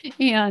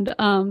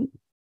 And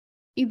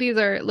these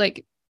are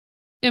like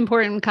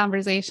important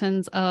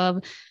conversations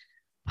of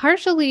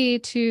partially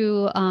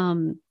to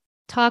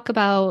talk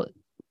about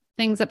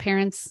things that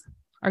parents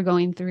are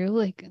going through,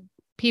 like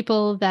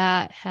people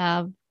that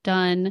have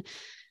done,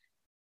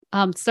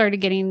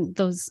 started getting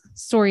those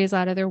stories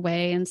out of their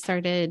way and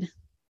started,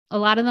 a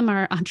lot of them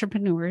are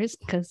entrepreneurs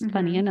because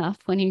funny enough,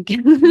 when you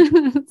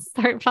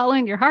start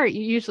following your heart,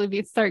 you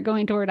usually start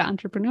going toward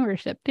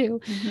entrepreneurship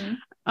too.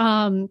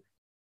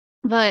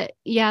 But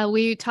yeah,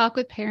 we talk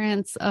with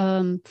parents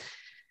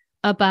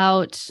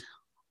about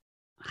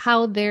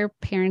how they're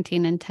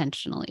parenting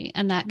intentionally,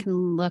 and that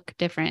can look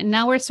different. And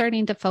now we're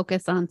starting to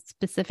focus on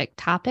specific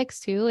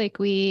topics too. Like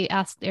we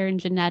asked Aaron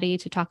Giannetti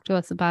to talk to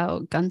us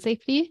about gun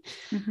safety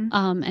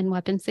and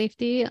weapon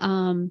safety.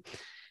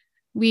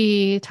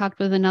 We talked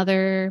with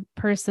another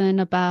person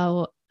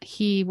about,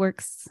 he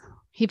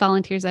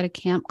volunteers at a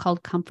camp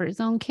called Comfort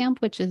Zone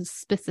Camp, which is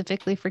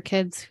specifically for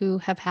kids who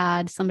have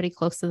had somebody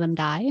close to them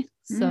die.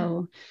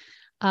 So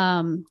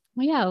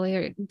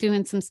we're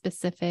doing some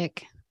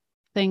specific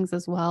things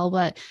as well,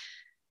 but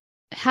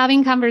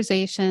having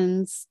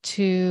conversations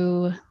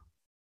to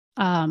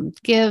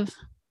give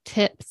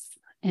tips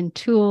and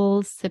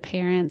tools to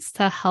parents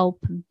to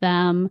help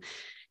them,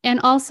 and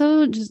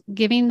also just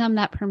giving them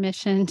that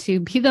permission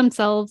to be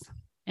themselves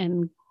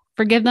and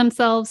forgive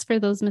themselves for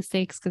those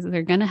mistakes because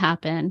they're going to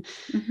happen.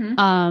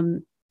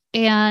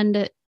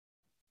 And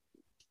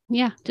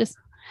yeah, just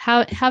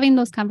having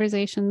those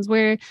conversations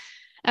where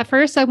at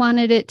first I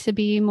wanted it to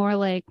be more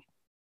like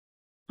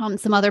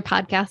some other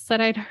podcasts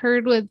that I'd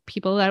heard with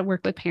people that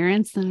work with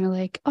parents, and they're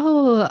like,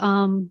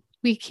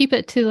 we keep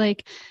it to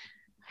like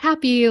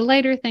happy,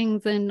 lighter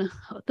things and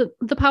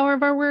the power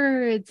of our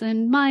words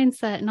and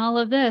mindset and all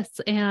of this.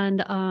 And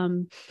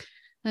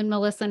then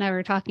Melissa and I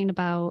were talking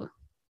about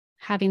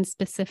having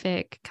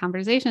specific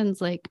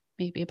conversations, like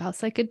maybe about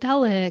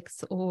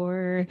psychedelics,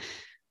 or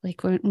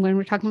like when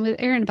we're talking with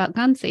Aaron about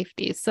gun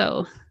safety.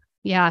 So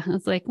yeah, I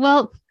was like,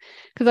 well,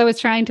 because I was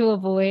trying to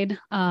avoid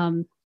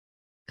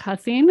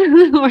cussing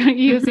or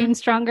using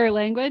stronger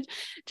language,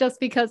 just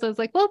because I was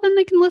like, well, then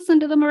they can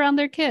listen to them around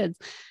their kids.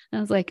 And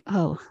I was like,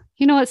 oh,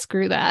 you know what?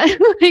 Screw that.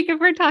 Like if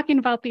we're talking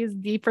about these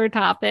deeper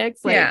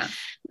topics,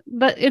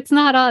 but it's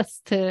not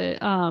us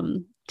to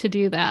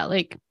do that.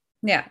 Like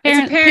Yeah.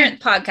 It's a parent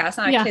podcast,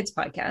 not a kids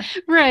podcast.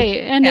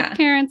 Right. And if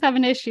parents have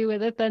an issue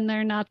with it, then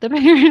they're not the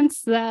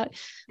parents that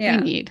we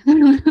need.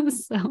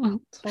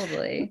 So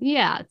totally.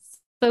 Yeah.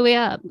 So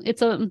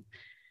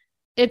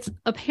it's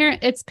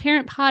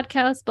parent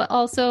podcast, but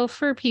also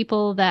for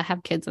people that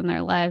have kids in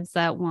their lives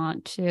that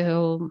want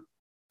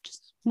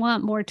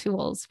more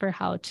tools for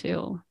how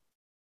to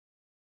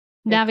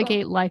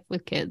navigate life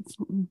with kids.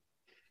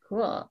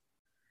 Cool.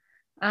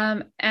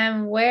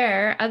 And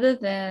where, other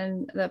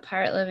than the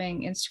Pirate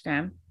Living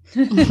Instagram,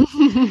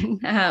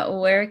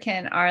 where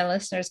can our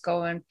listeners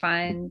go and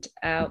find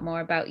out more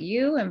about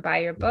you and buy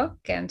your book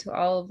and to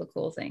all of the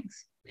cool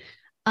things?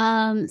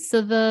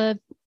 So the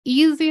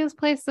easiest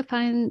place to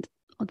find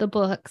the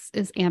books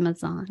is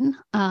Amazon,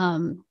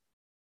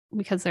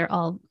 because I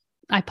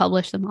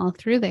publish them all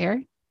through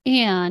there,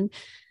 and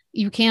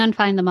you can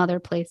find them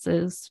other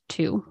places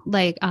too.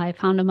 Like I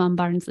found them on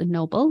Barnes and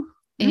Noble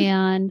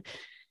and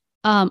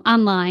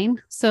online.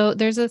 So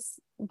there's this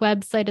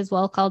website as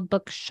well called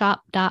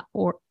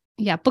bookshop.org.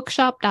 Yeah,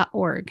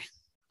 bookshop.org.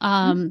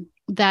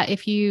 That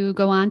if you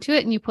go onto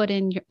it and you put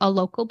in a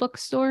local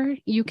bookstore,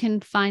 you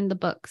can find the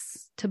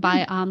books to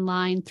buy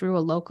online through a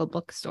local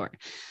bookstore.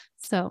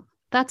 So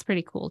that's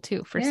pretty cool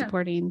too for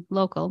supporting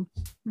local.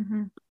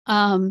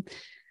 So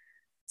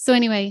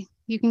anyway,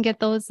 you can get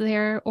those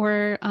there,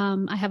 or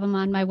I have them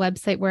on my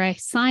website where I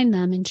sign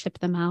them and ship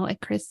them out at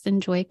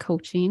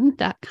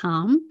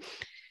KristenJoyCoaching.com.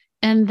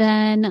 And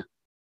then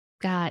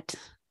got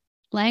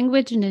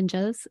Language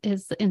Ninjas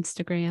is the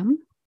Instagram.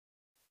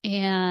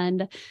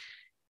 And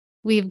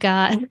we've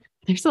got,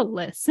 there's a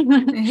list.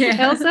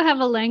 I also have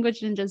a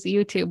Language Ninjas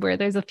YouTube where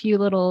there's a few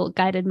little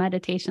guided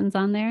meditations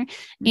on there.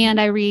 And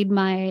I read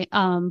my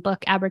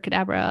book,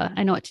 Abracadabra,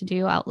 I Know What to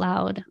Do, out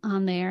loud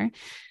on there.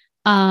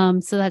 So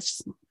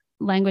that's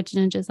Language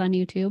Ninjas on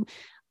YouTube.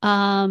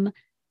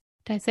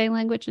 Did I say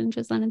Language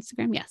Ninjas on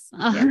Instagram? Yes.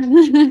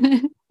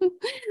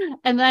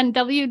 And then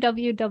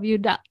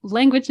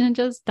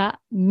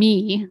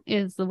www.languageninjas.me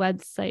is the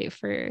website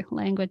for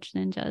Language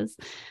Ninjas.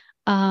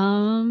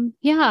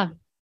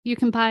 You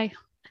can buy,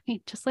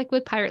 just like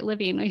with Pirate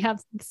Living, we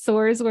have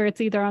stores where it's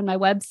either on my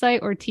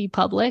website or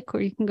TeePublic,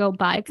 where you can go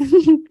buy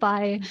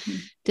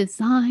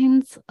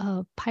designs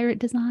of pirate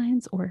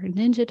designs or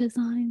ninja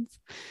designs.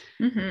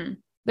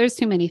 There's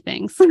too many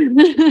things.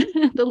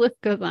 The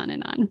list goes on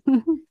and on.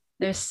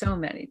 There's so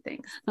many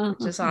things,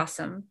 which is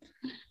awesome.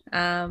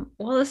 Well,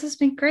 this has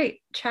been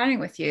great chatting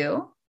with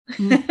you. As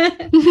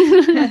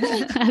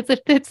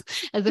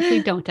if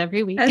we don't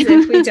every week. As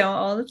if we don't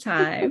all the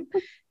time.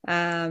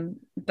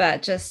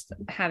 But just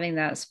having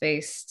that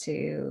space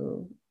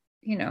to,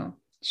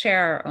 share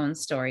our own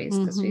stories,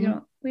 because we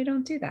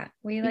don't do that.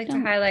 We like to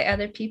highlight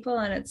other people,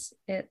 and it's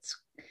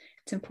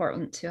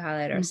important to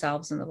highlight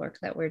ourselves and the work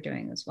that we're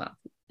doing as well.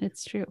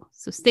 It's true.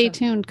 So stay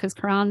tuned, because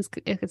Quran's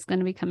it's going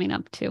to be coming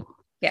up too.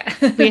 Yeah.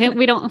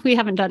 we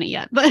haven't done it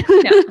yet, but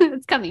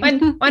it's coming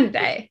one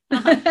day.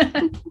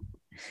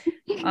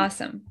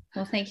 Awesome.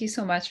 Well, thank you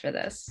so much for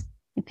this.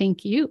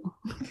 Thank you.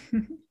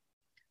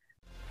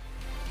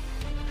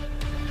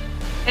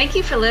 Thank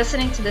you for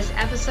listening to this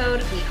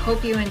episode. We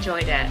hope you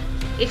enjoyed it.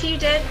 If you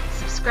did,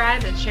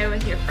 subscribe and share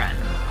with your friends.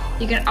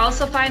 You can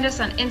also find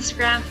us on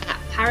Instagram at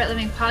Pirate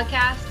Living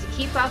Podcast to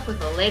keep up with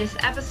the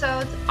latest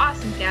episodes,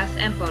 awesome guests,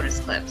 and bonus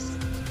clips.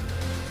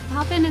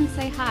 Hop in and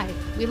say hi.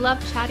 We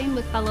love chatting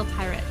with fellow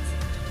pirates.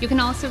 You can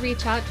also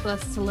reach out to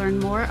us to learn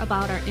more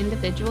about our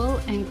individual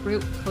and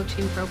group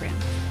coaching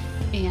programs.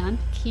 And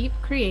keep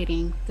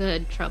creating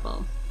good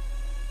trouble.